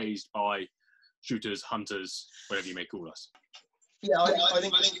and raised by shooters, hunters, whatever you may call us. Yeah, I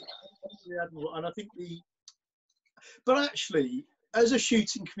think and I think but actually, as a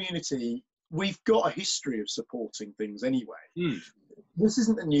shooting community, we've got a history of supporting things anyway. This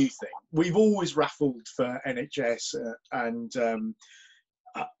isn't a new thing. We've always raffled for NHS and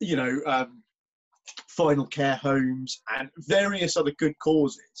final care homes and various other good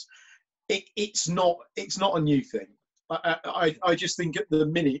causes. It's not a new thing. I just think at the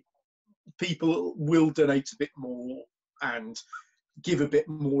minute people will donate a bit more and give a bit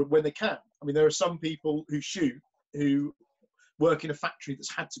more when they can. I mean, there are some people who shoot who work in a factory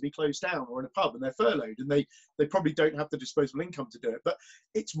that's had to be closed down, or in a pub, and they're furloughed, and they probably don't have the disposable income to do it. But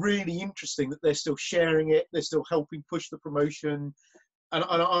it's really interesting that they're still sharing it, they're still helping push the promotion, and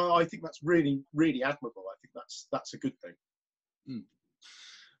I think that's really, really admirable. I think that's a good thing.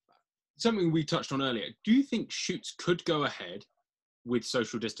 Something we touched on earlier. Do you think shoots could go ahead with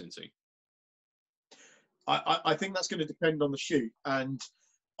social distancing? I think that's going to depend on the shoot, and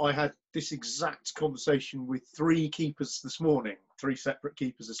I had this exact conversation with three separate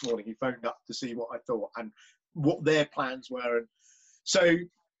keepers this morning who phoned up to see what I thought and what their plans were. And so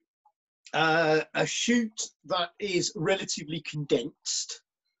a shoot that is relatively condensed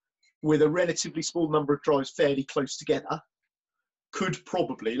with a relatively small number of drives fairly close together could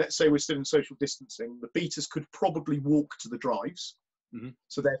probably, let's say we're still in social distancing, the beaters could probably walk to the drives,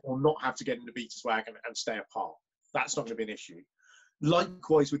 so therefore not have to get in the beater's wagon and stay apart. That's not going to be an issue.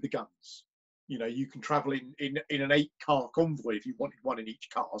 Likewise with the guns, you know, you can travel in an 8-car convoy if you wanted one in each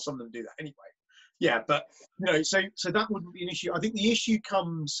car. Some of them do that anyway. Yeah, but you know, so that wouldn't be an issue. I think the issue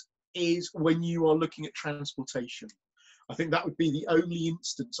is when you are looking at transportation. I think that would be the only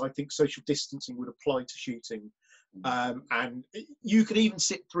instance I think social distancing would apply to shooting. And you could even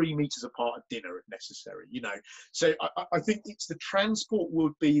sit 3 meters apart at dinner if necessary, you know. So I think it's the transport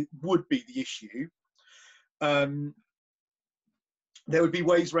would be the issue. There would be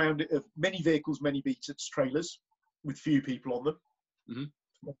ways around it of many vehicles, many beaters, trailers with few people on them.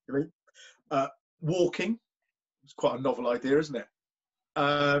 Walking, it's quite a novel idea, isn't it?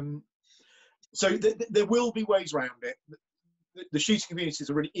 So there will be ways around it. The shooting community is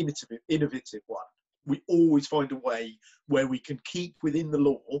a really innovative one. We always find a way where we can keep within the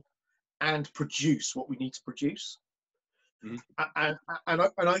law and produce what we need to produce. And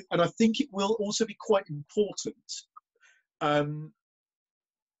I think it will also be quite important.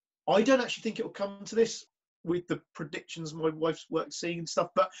 I don't actually think it will come to this with the predictions my wife's work seeing and stuff,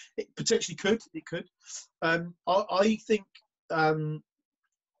 but it potentially could. It could. I think,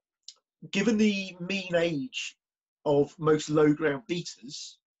 given the mean age of most low ground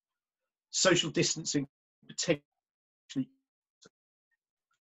beaters, social distancing potentially.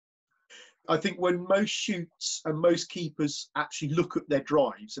 I think when most shoots and most keepers actually look at their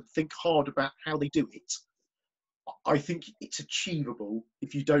drives and think hard about how they do it, I think it's achievable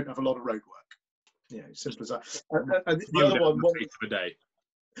if you don't have a lot of road work. Yeah, simple as that. And the other one, for a day.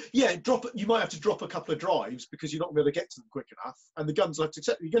 Yeah, you might have to drop a couple of drives because you're not going to be able to get to them quick enough, and the guns will have to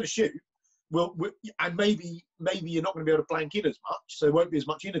accept. You're going to shoot. and maybe you're not going to be able to blank in as much, so there won't be as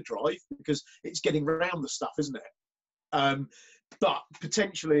much inner drive because it's getting around the stuff, isn't it? But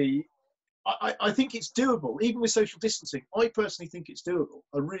potentially, I think it's doable, even with social distancing. I personally think it's doable.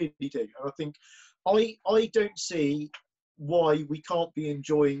 I really do. And I think I don't see why we can't be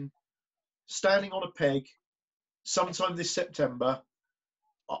enjoying standing on a peg sometime this September,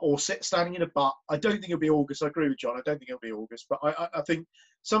 or standing in a butt. I don't think it'll be August. I agree with John. I don't think it'll be August, but I think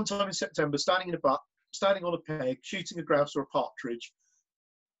sometime in September, standing in a butt, standing on a peg, shooting a grouse or a partridge,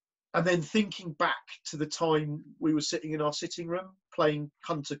 and then thinking back to the time we were sitting in our sitting room playing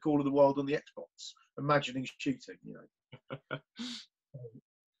Hunter Call of the Wild on the Xbox, imagining shooting, you know.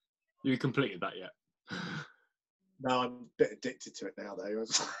 You completed that yet? No, I'm a bit addicted to it now, though.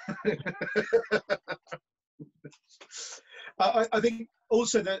 I think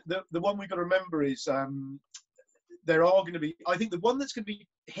also the one we've got to remember is there are going to be, I think the one that's going to be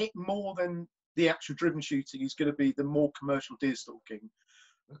hit more than the actual driven shooting is going to be the more commercial deer stalking.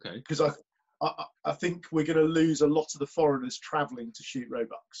 Okay. Because I think we're going to lose a lot of the foreigners travelling to shoot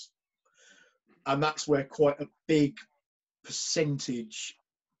roebucks. And that's where quite a big percentage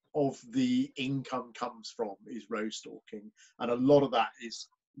of the income comes from, is roe stalking. And a lot of that is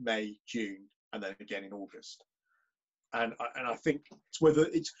May, June, and then again in August. And I think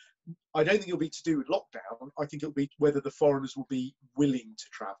I don't think it'll be to do with lockdown. I think it'll be whether the foreigners will be willing to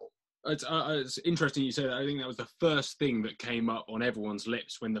travel. It's interesting you say that. I think that was the first thing that came up on everyone's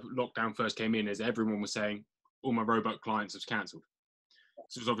lips when the lockdown first came in, is everyone was saying, all my roebuck clients have cancelled.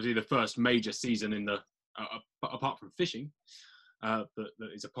 This was obviously the first major season in the, apart from fishing, that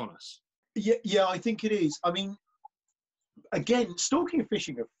is upon us. Yeah, I think it is. I mean, again, stalking and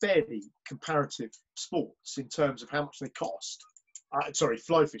fishing are fairly comparative sports in terms of how much they cost.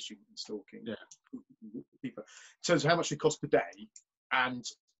 Fly fishing and stalking. Yeah. In terms of how much they cost per day, and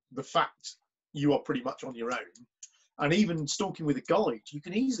the fact you are pretty much on your own. And even stalking with a guide, you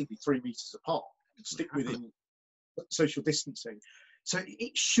can easily be 3 meters apart and stick within social distancing. So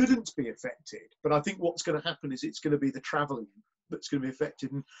it shouldn't be affected. But I think what's going to happen is it's going to be the travelling that's going to be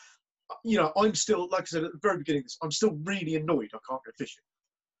affected. And, you know, I'm still, like I said at the very beginning of this, I'm still really annoyed I can't go fishing.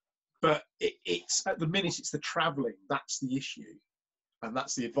 But it's at the minute, it's the travelling, that's the issue. And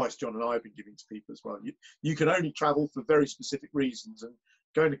that's the advice John and I have been giving to people as well. You can only travel for very specific reasons, and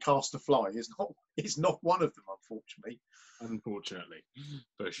going to cast a fly is not one of them, unfortunately. Unfortunately,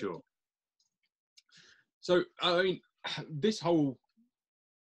 for sure. So, I mean, this whole,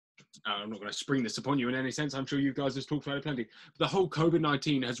 I'm not going to spring this upon you in any sense, I'm sure you guys have talked about it plenty. The whole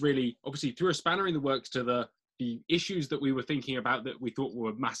COVID-19 has really, obviously, threw a spanner in the works to the issues that we were thinking about that we thought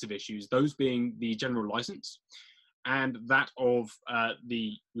were massive issues, those being the general license and that of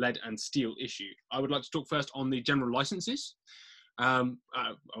the lead and steel issue. I would like to talk first on the general licenses.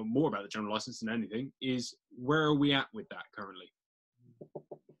 More about the general license than anything, is where are we at with that currently?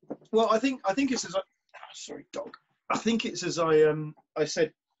 Well, I think it's as sorry, dog. I think it's as I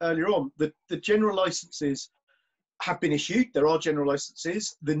said earlier on. The general licenses have been issued. There are general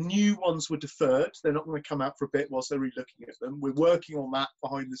licenses. The new ones were deferred. They're not going to come out for a bit whilst they're re-looking at them. We're working on that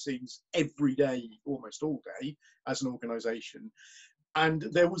behind the scenes every day, almost all day, as an organisation. And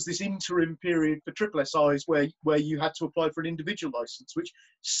there was this interim period for triple SIs where you had to apply for an individual licence, which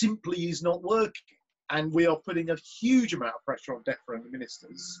simply is not working. And we are putting a huge amount of pressure on DEFRA and the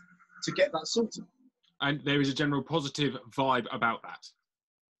ministers to get that sorted. And there is a general positive vibe about that.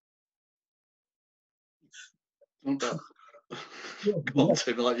 Come on,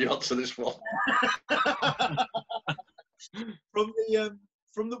 Tim, I'll let you answer this one. From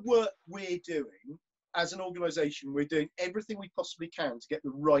the work we're doing, as an organisation, we're doing everything we possibly can to get the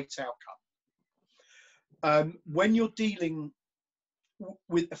right outcome. When you're dealing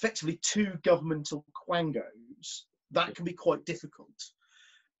with effectively two governmental quangos, that can be quite difficult.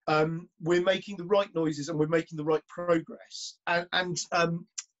 We're making the right noises and we're making the right progress. And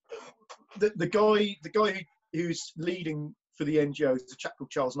the guy who's leading for the NGO is a chap called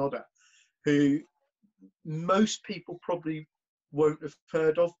Charles Nodder, who most people probably won't have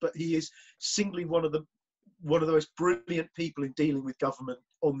heard of, but he is singly one of the most brilliant people in dealing with government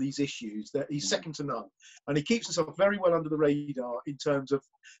on these issues. That he's second to none, and he keeps himself very well under the radar in terms of,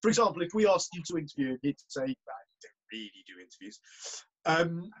 for example, if we asked you to interview him, he'd say, "I don't really do interviews,"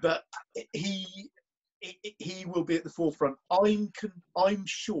 but he will be at the forefront. I'm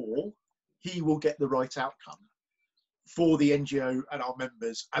sure he will get the right outcome for the NGO and our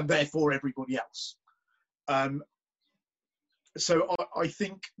members, and therefore everybody else. So I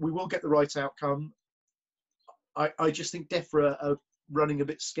think we will get the right outcome. I just think DEFRA are running a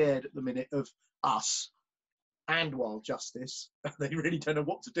bit scared at the minute of us and Wild Justice. They really don't know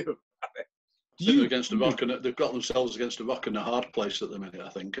what to do about it. you against a rock, and they've got themselves against a rock and a hard place at the minute, I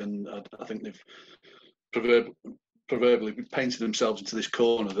think, and I think they've proverbially painted themselves into this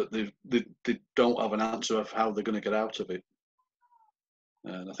corner that they don't have an answer of how they're going to get out of it,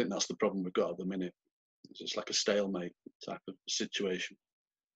 and I think that's the problem we've got at the minute. It's like a stalemate type of situation.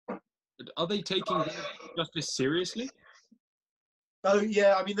 Are they taking justice seriously? Oh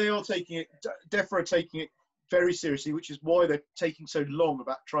yeah, I mean they are taking it. DEFRA are taking it very seriously, which is why they're taking so long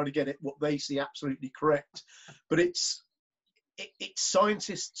about trying to get it what they see absolutely correct. But it's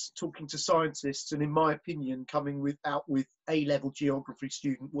scientists talking to scientists, and in my opinion, coming out with A-level geography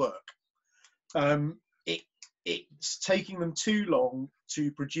student work. It's taking them too long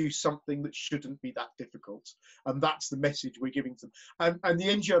to produce something that shouldn't be that difficult, and that's the message we're giving them. And the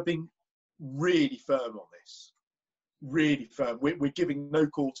NGO are being really firm on this, really firm. We're giving no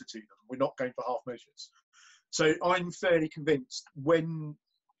quarter to them. We're not going for half measures. So I'm fairly convinced when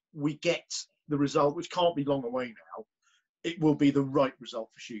we get the result, which can't be long away now, it will be the right result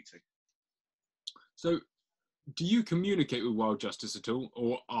for shooting. So do you communicate with Wild Justice at all,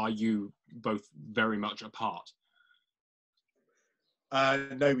 or are you both very much apart?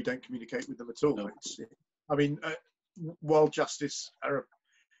 No, we don't communicate with them at all. No. Wild Justice are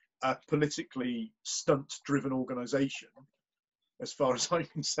a politically stunt-driven organisation, as far as I'm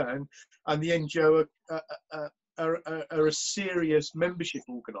concerned, and the NGO are a serious membership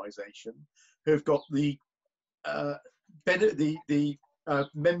organisation who have got the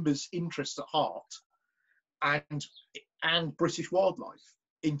members' interests at heart, and British wildlife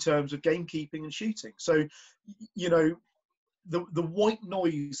in terms of gamekeeping and shooting. So, you know, the white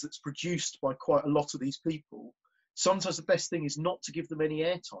noise that's produced by quite a lot of these people, sometimes the best thing is not to give them any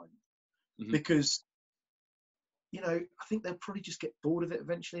airtime, because, you know, I think they'll probably just get bored of it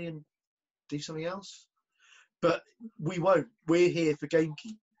eventually and do something else. But we won't. We're here for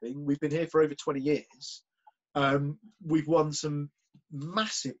gamekeeping. We've been here for over 20 years. We've won some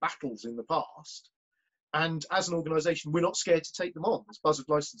massive battles in the past. And as an organisation, we're not scared to take them on. As Buzzard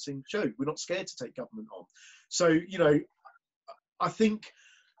Licensing showed, we're not scared to take government on. So, you know, I think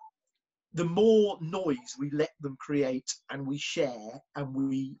the more noise we let them create and we share, and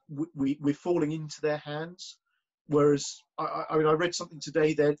we're falling into their hands. Whereas, I mean, I read something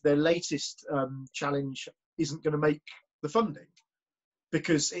today, their latest challenge isn't going to make the funding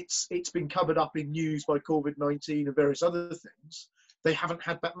because it's been covered up in news by COVID-19 and various other things. They haven't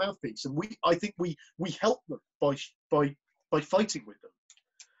had that mouthpiece, and I think we help them by fighting with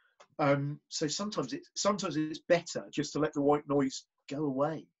them. So sometimes it's better just to let the white noise go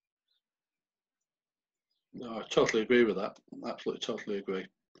away. No, I totally agree with that. Absolutely, totally agree.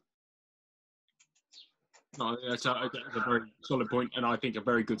 No, that's a very solid point, and I think a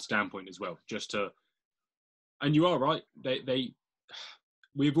very good standpoint as well. And you are right.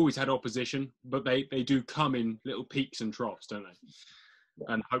 We've always had opposition, but they do come in little peaks and troughs, don't they?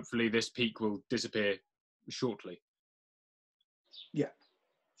 Yeah. And hopefully this peak will disappear shortly. Yeah.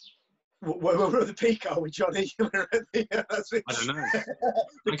 We're at the peak, are we, Johnny? I don't know.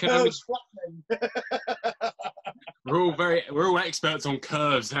 The curve's flattening. We're all experts on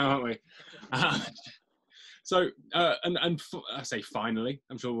curves, aren't we? So, I say finally,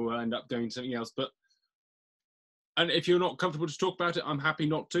 I'm sure we'll end up doing something else. And if you're not comfortable to talk about it, I'm happy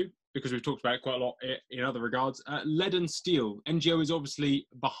not to, because we've talked about it quite a lot in other regards. Lead and Steel, NGO is obviously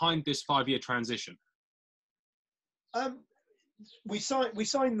behind this 5-year transition. We signed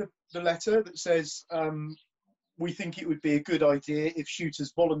the letter that says we think it would be a good idea if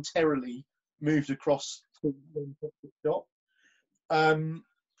shooters voluntarily moved across to the shop.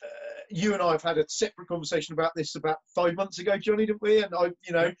 You and I have had a separate conversation about this about 5 months ago, Johnny, didn't we? And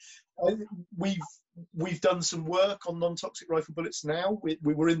we've done some work on non-toxic rifle bullets now. We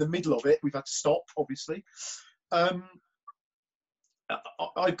were in the middle of it. We've had to stop, obviously. I've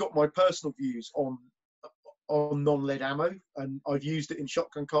got my personal views on non-lead ammo, and I've used it in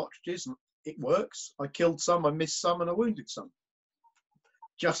shotgun cartridges, and it works. I killed some, I missed some, and I wounded some.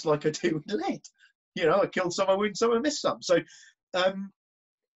 Just like I do with lead. You know, I killed some, I wounded some, I missed some. So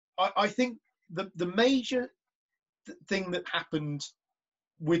I think the major thing that happened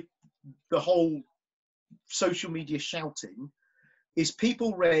with the whole social media shouting is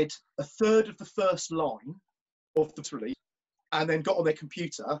people read a third of the first line of the release and then got on their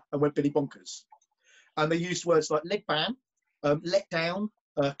computer and went Billy bonkers. And they used words like leg ban, let down,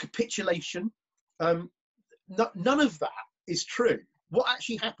 capitulation. None of that is true. What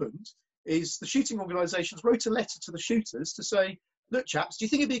actually happened is the shooting organisations wrote a letter to the shooters to say, look, chaps, do you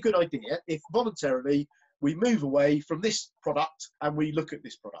think it'd be a good idea if voluntarily we move away from this product and we look at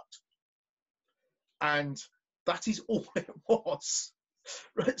this product? And that is all it was.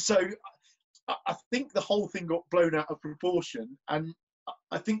 Right? So I think the whole thing got blown out of proportion, and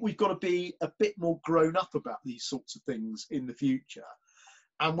I think we've got to be a bit more grown up about these sorts of things in the future.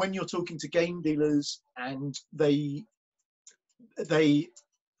 And when you're talking to game dealers and they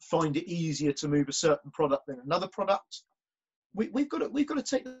find it easier to move a certain product than another product, we've got to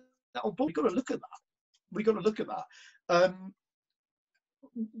take that on board. We've got to look at that.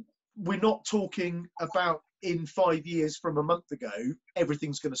 We're not talking about in 5 years from a month ago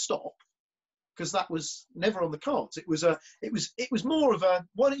everything's going to stop, because that was never on the cards. It was more of a,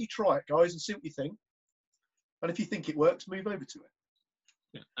 why don't you try it, guys, and see what you think, and if you think it works, move over to it.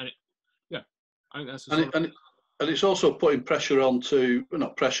 I think that's and it's also putting pressure on to, well,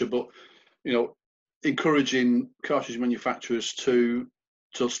 not pressure, but encouraging cartridge manufacturers to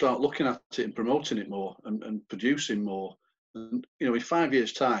start looking at it and promoting it more and producing more. And in 5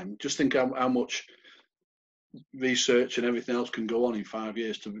 years' time, just think how much research and everything else can go on in 5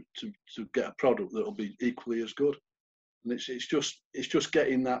 years to get a product that will be equally as good. And it's just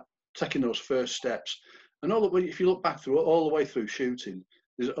getting that, taking those first steps. And if you look back through all the way through shooting,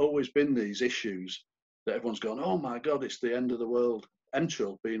 there's always been these issues that everyone's gone, oh my God, it's the end of the world.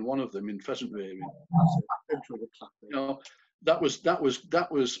 Entril being one of them in pheasant rearing. That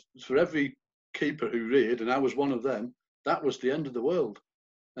was for every keeper who reared, and I was one of them. That was the end of the world.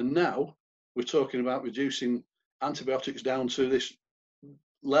 And now we're talking about reducing antibiotics down to this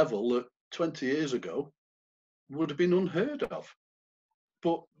level that 20 years ago would have been unheard of.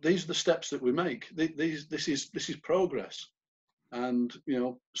 But these are the steps that we make. This is progress. And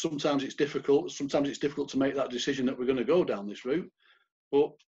sometimes it's difficult. Sometimes it's difficult to make that decision that we're going to go down this route.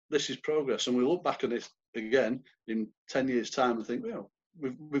 But this is progress, and we look back at it again in 10 years' time and think,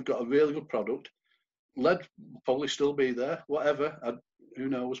 we've got a really good product. Lead will probably still be there, whatever. Who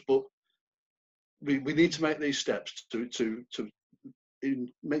knows? But we need to make these steps to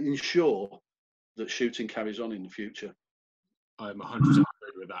ensure that shooting carries on in the future. I'm 100% agree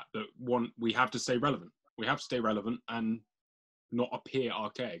with that. That one, we have to stay relevant. We have to stay relevant and not appear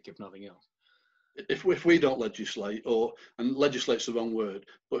archaic, if nothing else. If we don't legislate, and legislate's the wrong word,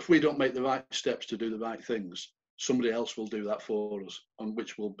 but if we don't make the right steps to do the right things, somebody else will do that for us, and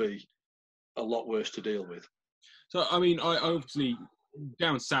which will be a lot worse to deal with. So, I mean, I obviously,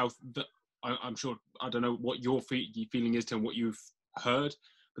 down south, I'm sure, I don't know what your feeling is to what you've heard,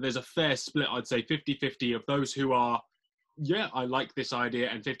 but there's a fair split, I'd say 50-50 of those who are, yeah, I like this idea,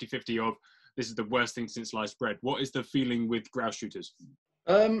 and 50-50 of, this is the worst thing since sliced bread. What is the feeling with grouse shooters?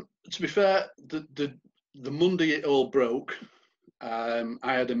 To be fair, the Monday it all broke, I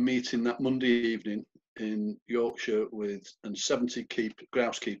had a meeting that Monday evening in Yorkshire and 70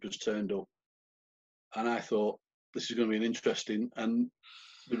 grouse keepers turned up, and I thought this is going to be an interesting. And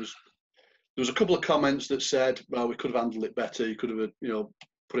there was a couple of comments that said, "Well, we could have handled it better. You could have,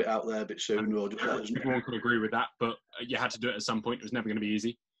 put it out there a bit sooner." Or just everyone could agree with that, but you had to do it at some point. It was never going to be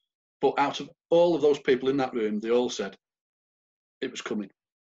easy. But out of all of those people in that room, they all said it was coming.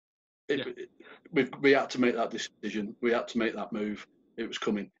 We had to make that decision. We had to make that move. It was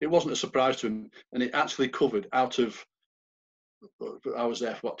coming. It wasn't a surprise to him, and it actually covered out of. I was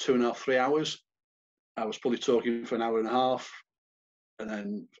there for 2.5, 3 hours. I was probably talking for an hour and a half, and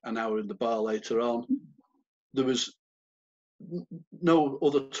then an hour in the bar later on. There was no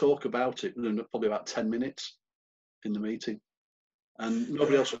other talk about it than probably about 10 minutes in the meeting, and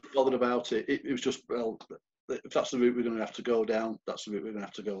nobody else was bothered about it. It was just, well, if that's the route we're going to have to go down, that's the route we're going to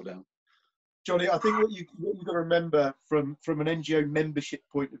have to go down. Johnny, I think what you've got to remember from an NGO membership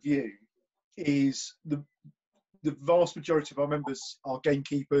point of view is the vast majority of our members are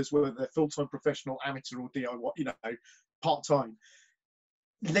gamekeepers, whether they're full-time professional, amateur or DIY, part-time.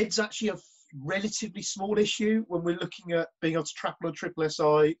 Lead's actually a relatively small issue when we're looking at being able to trap on a triple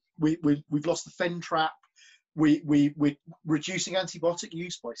SI. We've lost the Fen trap. We're reducing antibiotic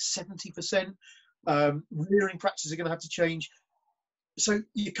use by 70%. Rearing practices are going to have to change. So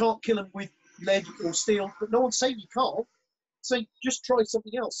you can't kill them with lead or steel, but no one's saying you can't. So just try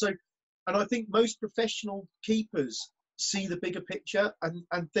something else. So, and I think most professional keepers see the bigger picture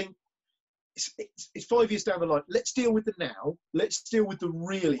and think it's 5 years down the line. Let's deal with the now. Let's deal with the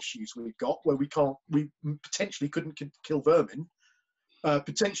real issues we've got where we potentially couldn't kill vermin,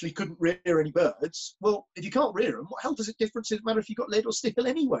 potentially couldn't rear any birds. Well, if you can't rear them, what hell does it difference? It doesn't matter if you've got lead or steel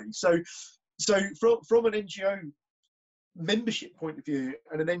anyway. So from an NGO membership point of view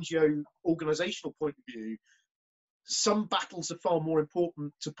and an NGO organisational point of view, some battles are far more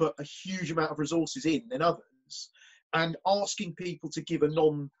important to put a huge amount of resources in than others. And asking people to give a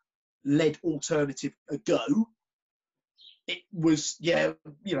non-lead alternative a go it was, yeah,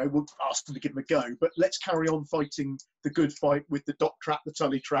 we'll ask them to give them a go, but let's carry on fighting the good fight with the Dock trap, the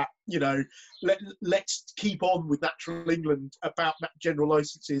Tully trap. Let's keep on with Natural England about general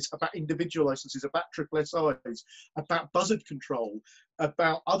licenses, about individual licenses, about triple SIs, about buzzard control,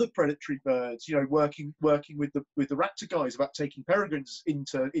 about other predatory birds. Working with the raptor guys about taking peregrines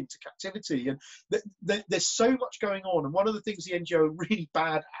into captivity, and there's so much going on. And one of the things the NGO are really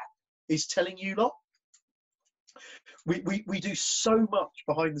bad at is telling you lot. We do so much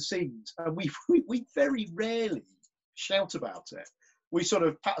behind the scenes, and we very rarely shout about it. We sort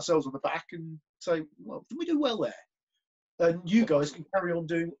of pat ourselves on the back and say, well, did we do well there? And you guys can carry on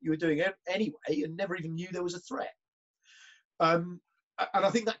doing what you were doing anyway, and never even knew there was a threat. And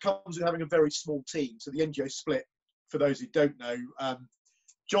I think that comes with having a very small team. So the NGO split, for those who don't know,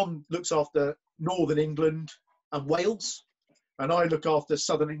 John looks after Northern England and Wales, and I look after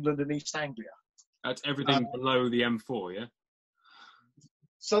Southern England and East Anglia. That's everything below the M4,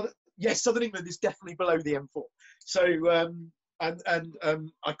 yeah? Yes, Southern England is definitely below the M4. So, I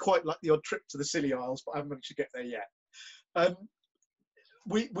quite like the odd trip to the Scilly Isles, but I haven't managed to get there yet.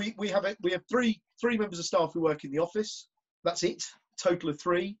 We have three members of staff who work in the office. That's it, total of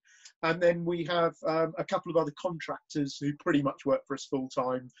 3. And then we have a couple of other contractors who pretty much work for us full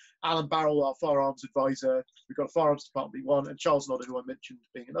time. Alan Barrell, our firearms advisor. We've got a firearms department, one, and Charles Nodder, who I mentioned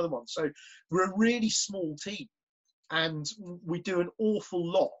being another one. So we're a really small team, and we do an awful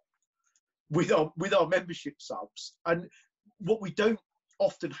lot with our membership subs. And what we don't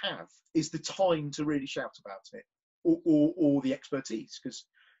often have is the time to really shout about it, or the expertise, because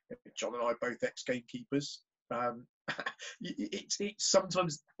John and I are both ex-gamekeepers.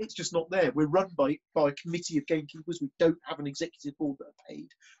 Sometimes it's just not there. We're run by a committee of gamekeepers. We don't have an executive board that are paid.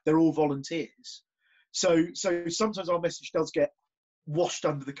 They're all volunteers. So sometimes our message does get washed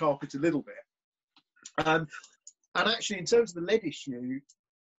under the carpet a little bit. And actually, in terms of the lead issue,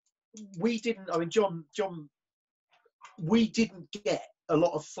 we didn't. I mean, John, we didn't get a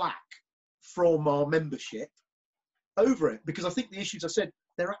lot of flack from our membership over it, because I think the issues I said,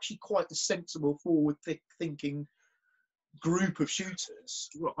 they're actually quite a sensible, forward-thinking group of shooters.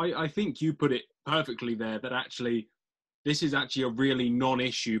 Well, I think you put it perfectly there, that actually this is actually a really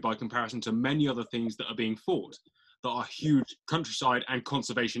non-issue by comparison to many other things that are being fought that are huge countryside and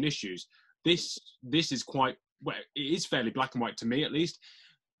conservation issues. This is quite, well, it is fairly black and white to me at least,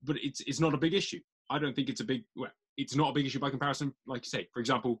 but it's not a big issue. I don't think it's it's not a big issue by comparison. Like you say, for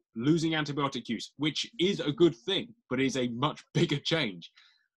example, losing antibiotic use, which is a good thing, but is a much bigger change,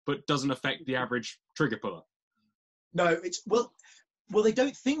 but doesn't affect the average trigger puller. No, well, they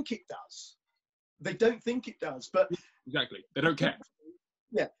don't think it does. They don't think it does, but exactly, they don't care.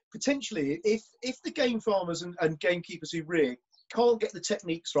 Yeah, potentially, if the game farmers and gamekeepers who rear can't get the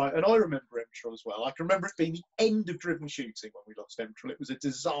techniques right, and I remember Emtrel as well. I can remember it being the end of driven shooting when we lost Emtrel. It was a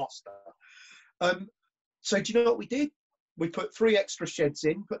disaster. So do you know what we did? We put 3 extra sheds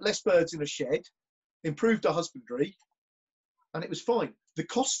in, put less birds in a shed, improved our husbandry, and it was fine. The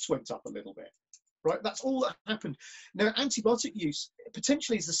costs went up a little bit, right? That's all that happened. Now, antibiotic use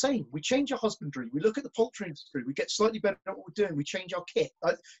potentially is the same. We change our husbandry. We look at the poultry industry. We get slightly better at what we're doing. We change our kit.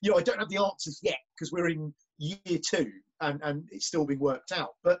 I don't have the answers yet because we're in year 2 and it's still being worked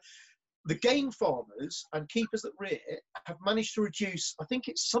out. But the game farmers and keepers that rear have managed to reduce, I think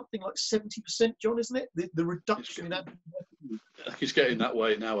it's something like 70%, John, isn't it? The reduction in antibiotic use. It's getting that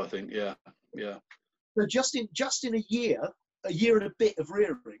way now, I think. Yeah. So just in a year and a bit of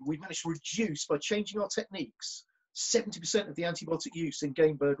rearing, we've managed to reduce, by changing our techniques, 70% of the antibiotic use in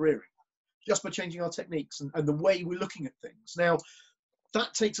game bird rearing, just by changing our techniques and the way we're looking at things. Now,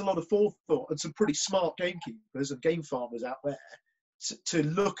 that takes a lot of forethought and some pretty smart gamekeepers and game farmers out there to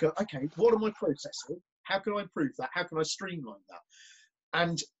look at, okay, what am I processing? How can I improve that? How can I streamline that?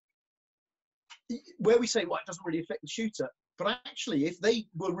 And where we say, well, it doesn't really affect the shooter, but actually, if they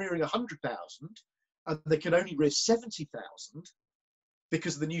were rearing 100,000 and they can only rear 70,000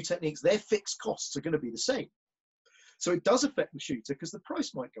 because of the new techniques, their fixed costs are going to be the same. So it does affect the shooter because the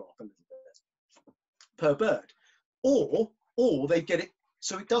price might go up a little bit per bird, or they get it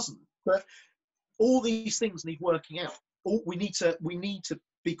so it doesn't. But all these things need working out. We need to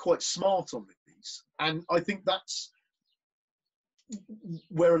be quite smart on these, and I think that's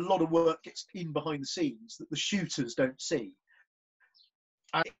where a lot of work gets in behind the scenes that the shooters don't see.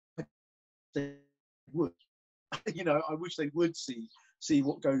 And they would, I wish they would see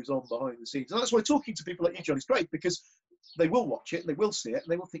what goes on behind the scenes, and that's why talking to people like you, John, is great, because they will watch it and they will see it and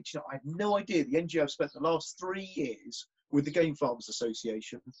they will think, I had no idea the NGO have spent the last 3 years with the Game Farmers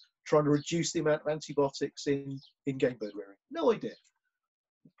Association trying to reduce the amount of antibiotics in game bird rearing. No idea.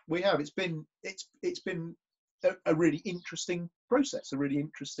 We have. It's been a really interesting process, a really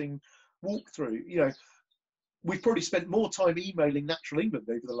interesting walkthrough. You know, we've probably spent more time emailing Natural England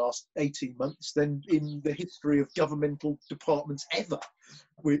over the last 18 months than in the history of governmental departments ever,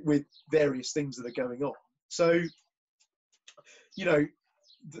 with various things that are going on. So, you know,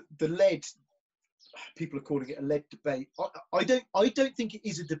 the lead, people are calling it a lead debate. I don't think it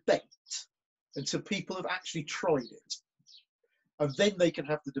is a debate until people have actually tried it, and then they can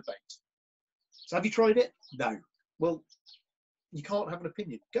have the debate. So have you tried it? No. Well, you can't have an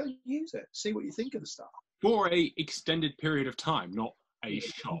opinion. Go and use it. See what you think of the stuff. For a extended period of time, not a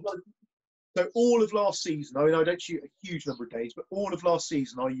shot. So all of last season, I mean, I don't shoot a huge number of days, but all of last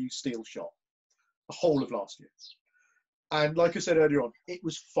season I used steel shot, the whole of last year. And like I said earlier on, it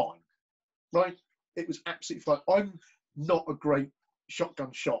was fine, right? It was absolutely fine. I'm not a great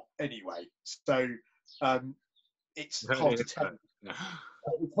shotgun shot anyway, so it's hard to tell.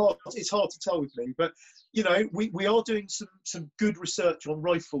 It's hard to tell with me, but you know, we are doing some good research on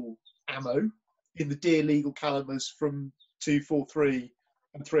rifle ammo in the deer legal calibers from 243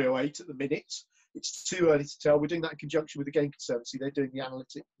 and 308 at the minute. It's too early to tell. We're doing that in conjunction with the Game Conservancy. They're doing the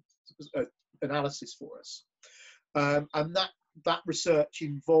analysis for us, and that research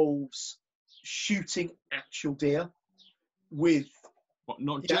involves shooting actual deer with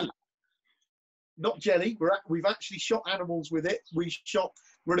not jelly. Not jelly. We've actually shot animals with it. We're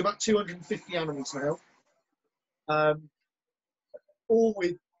at about 250 animals now, all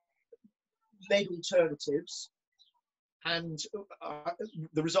with lead alternatives, and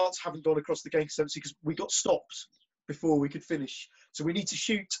the results haven't gone across the Game Conservancy because we got stopped before we could finish. So we need to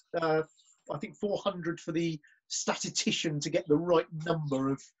shoot, I think, 400 for the statistician to get the right number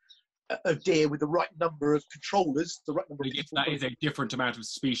of deer with the right number of controllers, the right number of that is a different amount of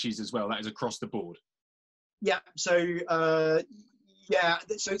species as well. That is across the board. Yeah. So so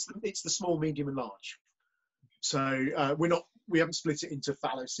it's the small, medium, and large. So we haven't split it into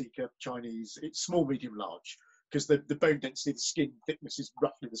fallow, seeker, Chinese. It's small, medium, large, because the bone density, the skin thickness is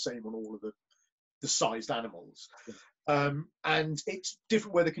roughly the same on all of the sized animals. And it's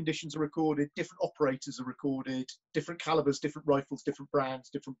different weather conditions are recorded, different operators are recorded, different calibers, different rifles, different brands,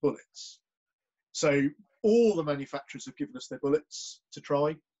 different bullets. So all the manufacturers have given us their bullets to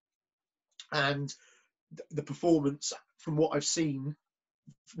try, and the performance, from what I've seen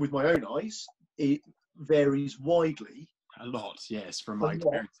with my own eyes, it varies widely. A lot, yes, from my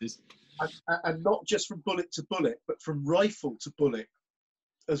experiences. And not just from bullet to bullet, but from rifle to bullet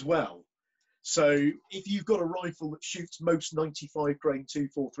as well. So if you've got a rifle that shoots most 95 grain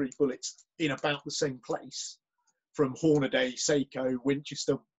 243 bullets in about the same place, from Hornaday, Seiko,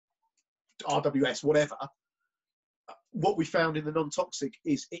 Winchester, RWS, whatever, what we found in the non-toxic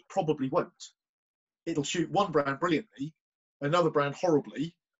is it probably won't. It'll shoot one brand brilliantly, another brand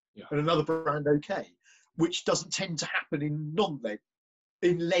horribly, and another brand okay, which doesn't tend to happen in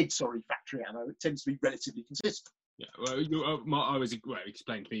lead factory ammo. It tends to be relatively consistent. Yeah, well, I was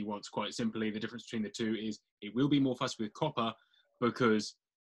explained to me once quite simply, the difference between the two is it will be more fussy with copper because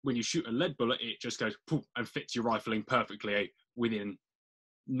when you shoot a lead bullet, it just goes poof and fits your rifling perfectly within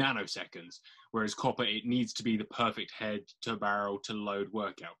nanoseconds. Whereas copper, it needs to be the perfect head to barrel to load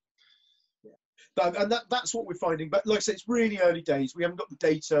workout. Yeah, and that's what we're finding. But like I said, it's really early days. We haven't got the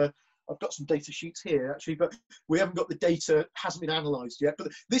data. I've got some data sheets here actually, but we haven't got the data. Hasn't been analysed yet. But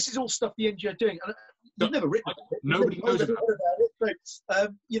this is all stuff the NGO are doing. And we've never written about it. Nobody knows about it. So,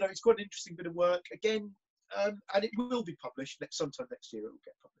 you know, it's quite an interesting bit of work. Again, and it will be published sometime next year. It will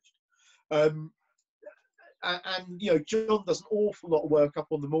get published. And you know, John does an awful lot of work up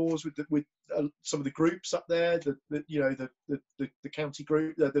on the moors with some of the groups up there. The county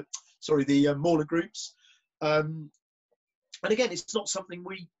group, the moorland groups. And again, it's not something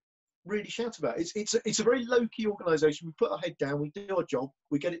we really shout about. It's a very low key organisation. We put our head down, we do our job,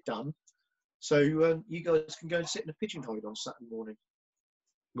 we get it done. So you guys can go and sit in a pigeon hide on Saturday morning.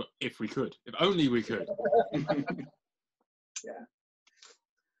 Well, if we could, if only we could.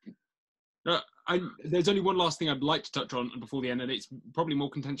 Yeah. There's only one last thing I'd like to touch on before the end, and it's probably more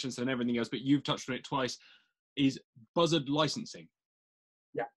contentious than everything else, but you've touched on it twice, is buzzard licensing.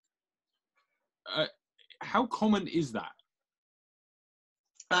 Yeah. How common is that?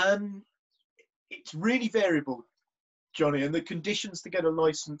 It's really variable, Johnny, and the conditions to get a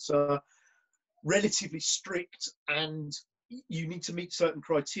license are relatively strict, and you need to meet certain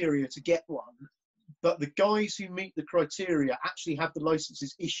criteria to get one. But the guys who meet the criteria actually have the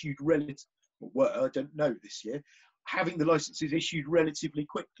licenses issued I don't know this year, having the licenses issued relatively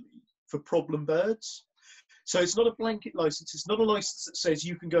quickly for problem birds. So it's not a blanket license. It's not a license that says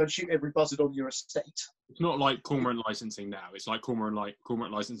you can go and shoot every buzzard on your estate. It's not like cormorant licensing now. It's like cormorant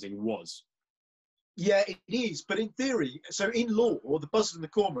licensing was. Yeah, it is. But in theory, so in law, the buzzard and the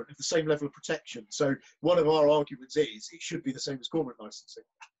cormorant have the same level of protection. So one of our arguments is it should be the same as cormorant licensing,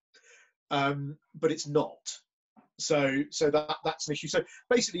 but it's not. So that's an issue. So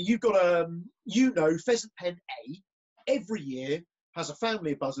basically, you've got pheasant pen A every year has a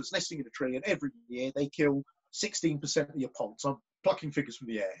family of buzzards nesting in a tree, and every year they kill 16% of your poults. I'm plucking figures from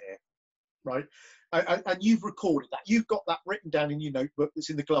the air here, right? And you've recorded that. You've got that written down in your notebook that's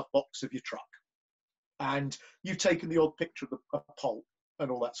in the glove box of your truck. And you've taken the odd picture of a poult and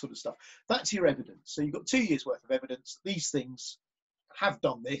all that sort of stuff. That's your evidence. So you've got 2 years worth of evidence that these things have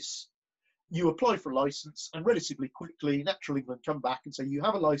done this. You apply for a license, and relatively quickly, Natural England come back and say you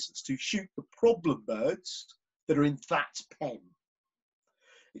have a license to shoot the problem birds that are in that pen.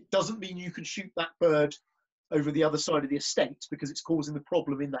 It doesn't mean you can shoot that bird over the other side of the estate because it's causing the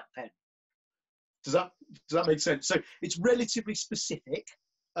problem in that pen. Does that make sense? So it's relatively specific,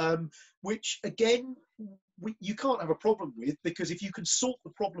 which again, you can't have a problem with, because if you can sort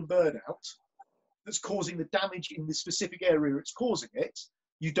the problem bird out that's causing the damage in the specific area it's causing it,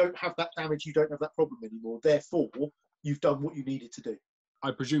 you don't have that damage, you don't have that problem anymore. Therefore, you've done what you needed to do.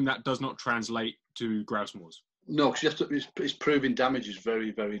 I presume that does not translate to grouse moors. No, because it's proving damage is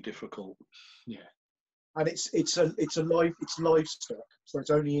very, very difficult. Yeah. And it's livestock, so it's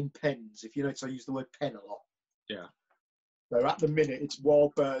only in pens. If you notice, I use the word pen a lot. Yeah. So at the minute, it's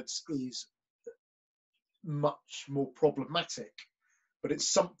wild birds is much more problematic, but it's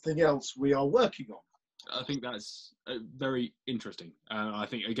something else we are working on. I think that's very interesting. I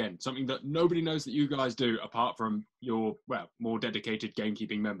think, again, something that nobody knows that you guys do apart from your, more dedicated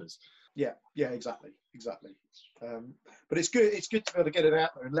gamekeeping members. Yeah, exactly. But it's good to be able to get it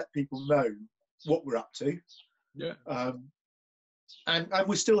out there and let people know what we're up to. Yeah. And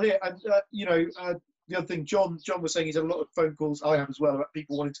we're still here. And, the other thing, John was saying, he's had a lot of phone calls, I have as well, about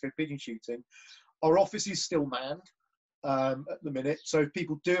people wanting to go pigeon shooting. Our office is still manned at the minute. So if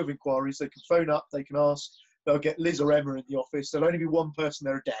people do have inquiries, they can phone up, they can ask. They'll get Liz or Emma in the office. There'll only be one person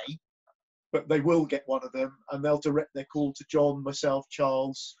there a day, but they will get one of them, and they'll direct their call to John, myself,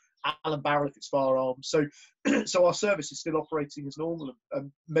 Charles, Alan Barrow if it's firearms. So our service is still operating as normal,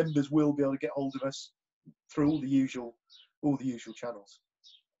 and members will be able to get hold of us through all the usual channels.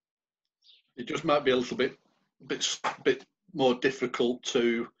 It just might be a little bit more difficult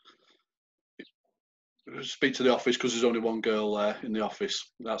to speak to the office because there's only one girl there in the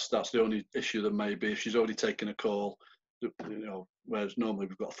office. That's the only issue there may be. If she's already taken a call, whereas normally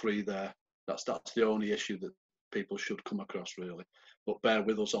we've got 3 there. That's the only issue that people should come across, really. But bear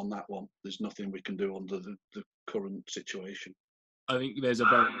with us on that one. There's nothing we can do under the current situation. I think there's a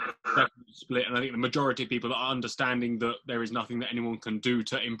very definite split, and I think the majority of people are understanding that there is nothing that anyone can do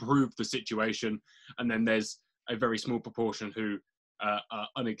to improve the situation, and then there's a very small proportion who are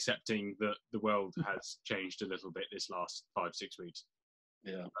unaccepting that the world has changed a little bit this last 5-6 weeks.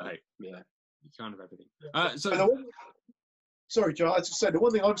 Yeah. But hey, yeah. You can't have everything. Sorry, Joe, I just said the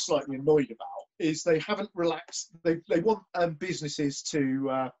one thing I'm slightly annoyed about is they haven't relaxed. They want businesses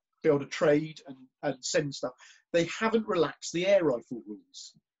to be able to trade and send stuff. They haven't relaxed the air rifle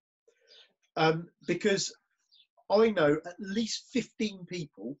rules. Because I know at least 15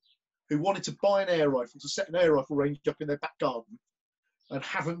 people who wanted to buy an air rifle to set an air rifle range up in their back garden and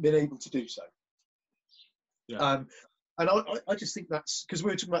haven't been able to do so. Yeah. And I just think that's, because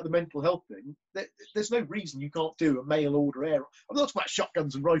we were talking about the mental health thing, there's no reason you can't do a mail order air. I'm not talking about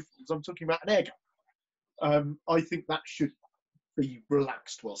shotguns and rifles, I'm talking about an air gun. I think that should be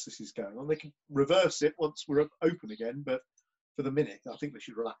relaxed whilst this is going on. They can reverse it once we're open again, but for the minute, I think they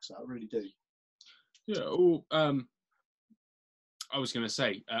should relax that, I really do. Yeah, or I was going to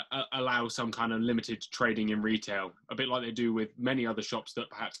say, allow some kind of limited trading in retail, a bit like they do with many other shops that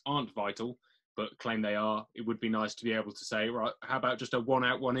perhaps aren't vital, but claim they are. It would be nice to be able to say, right, how about just a 1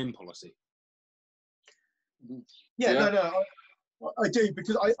 out, 1 in policy? Yeah. No, I do,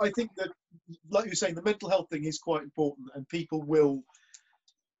 because I think that, like you're saying, the mental health thing is quite important, and people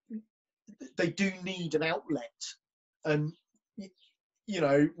they do need an outlet. And,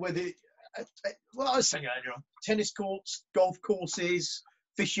 whether, well, I was saying earlier on, tennis courts, golf courses,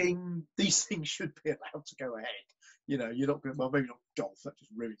 fishing, these things should be allowed to go ahead. You're not going to, well, maybe not golf, that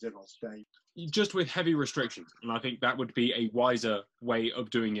just ruins everyone's day. Just with heavy restrictions, and I think that would be a wiser way of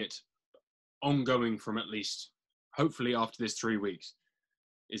doing it, ongoing from at least, hopefully after this 3 weeks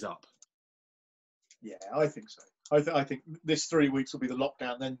is up. Yeah, I think so. I think this 3 weeks will be the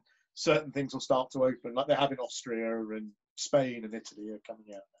lockdown, then certain things will start to open, like they have in Austria and Spain and Italy are coming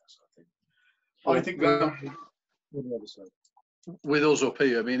out now. So I think we're on the other side. With us up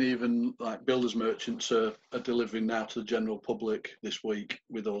here, I mean, even like builders merchants are delivering now to the general public this week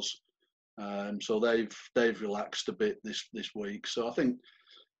with us. So they've relaxed a bit this week. So I think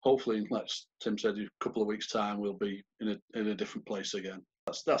hopefully, like Tim said, in a couple of weeks' time we'll be in a different place again.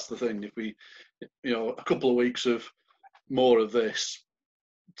 That's the thing. If we, a couple of weeks of more of this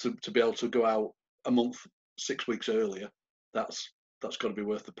to be able to go out a month, 6 weeks earlier, that's got to be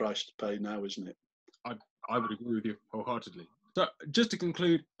worth the price to pay now, isn't it? I would agree with you wholeheartedly. So just to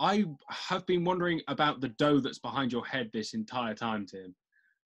conclude, I have been wondering about the dough that's behind your head this entire time, Tim.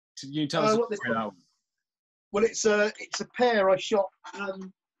 Can you tell us what this one? Well, it's a pair I shot.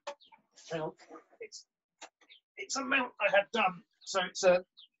 It's a mount I had done, so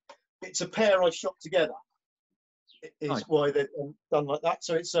it's a pair I shot together. Is nice. Why they're done like that.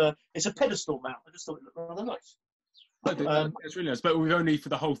 So it's a pedestal mount. I just thought it looked rather nice. It's really nice, but we've only for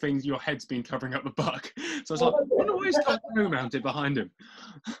the whole thing. Your head's been covering up the buck, so I was like, I wonder why he's got dough mounted behind him.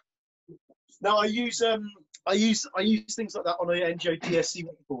 No, I use things like that on the NGO DSC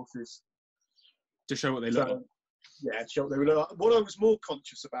courses to show what they look like. Yeah, to show what they look like. What I was more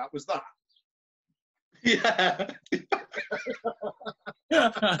conscious about was that. Yeah.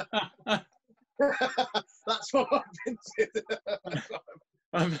 That's what I've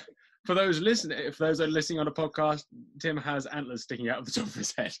been for those listening that are listening on a podcast, Tim has antlers sticking out of the top of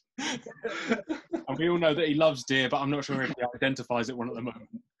his head. And we all know that he loves deer, but I'm not sure if he identifies it one at the moment.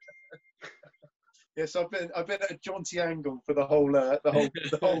 Yes, I've been at a jaunty angle for the whole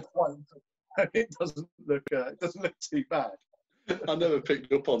fight. It doesn't look too bad. I never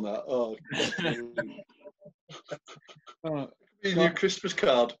picked up on that. Oh, a new Christmas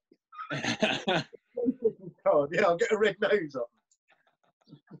card. Yeah, I'll get a red nose on.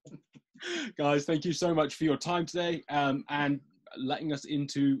 Guys, thank you so much for your time today and letting us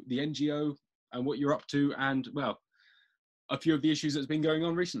into the NGO and what you're up to and, well, a few of the issues that's been going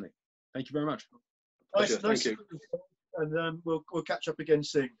on recently. Thank you very much. Nice. Thank you. And we'll catch up again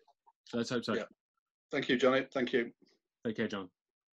soon. Let's hope so. Yeah. Thank you, Johnny. Thank you. Take care, John.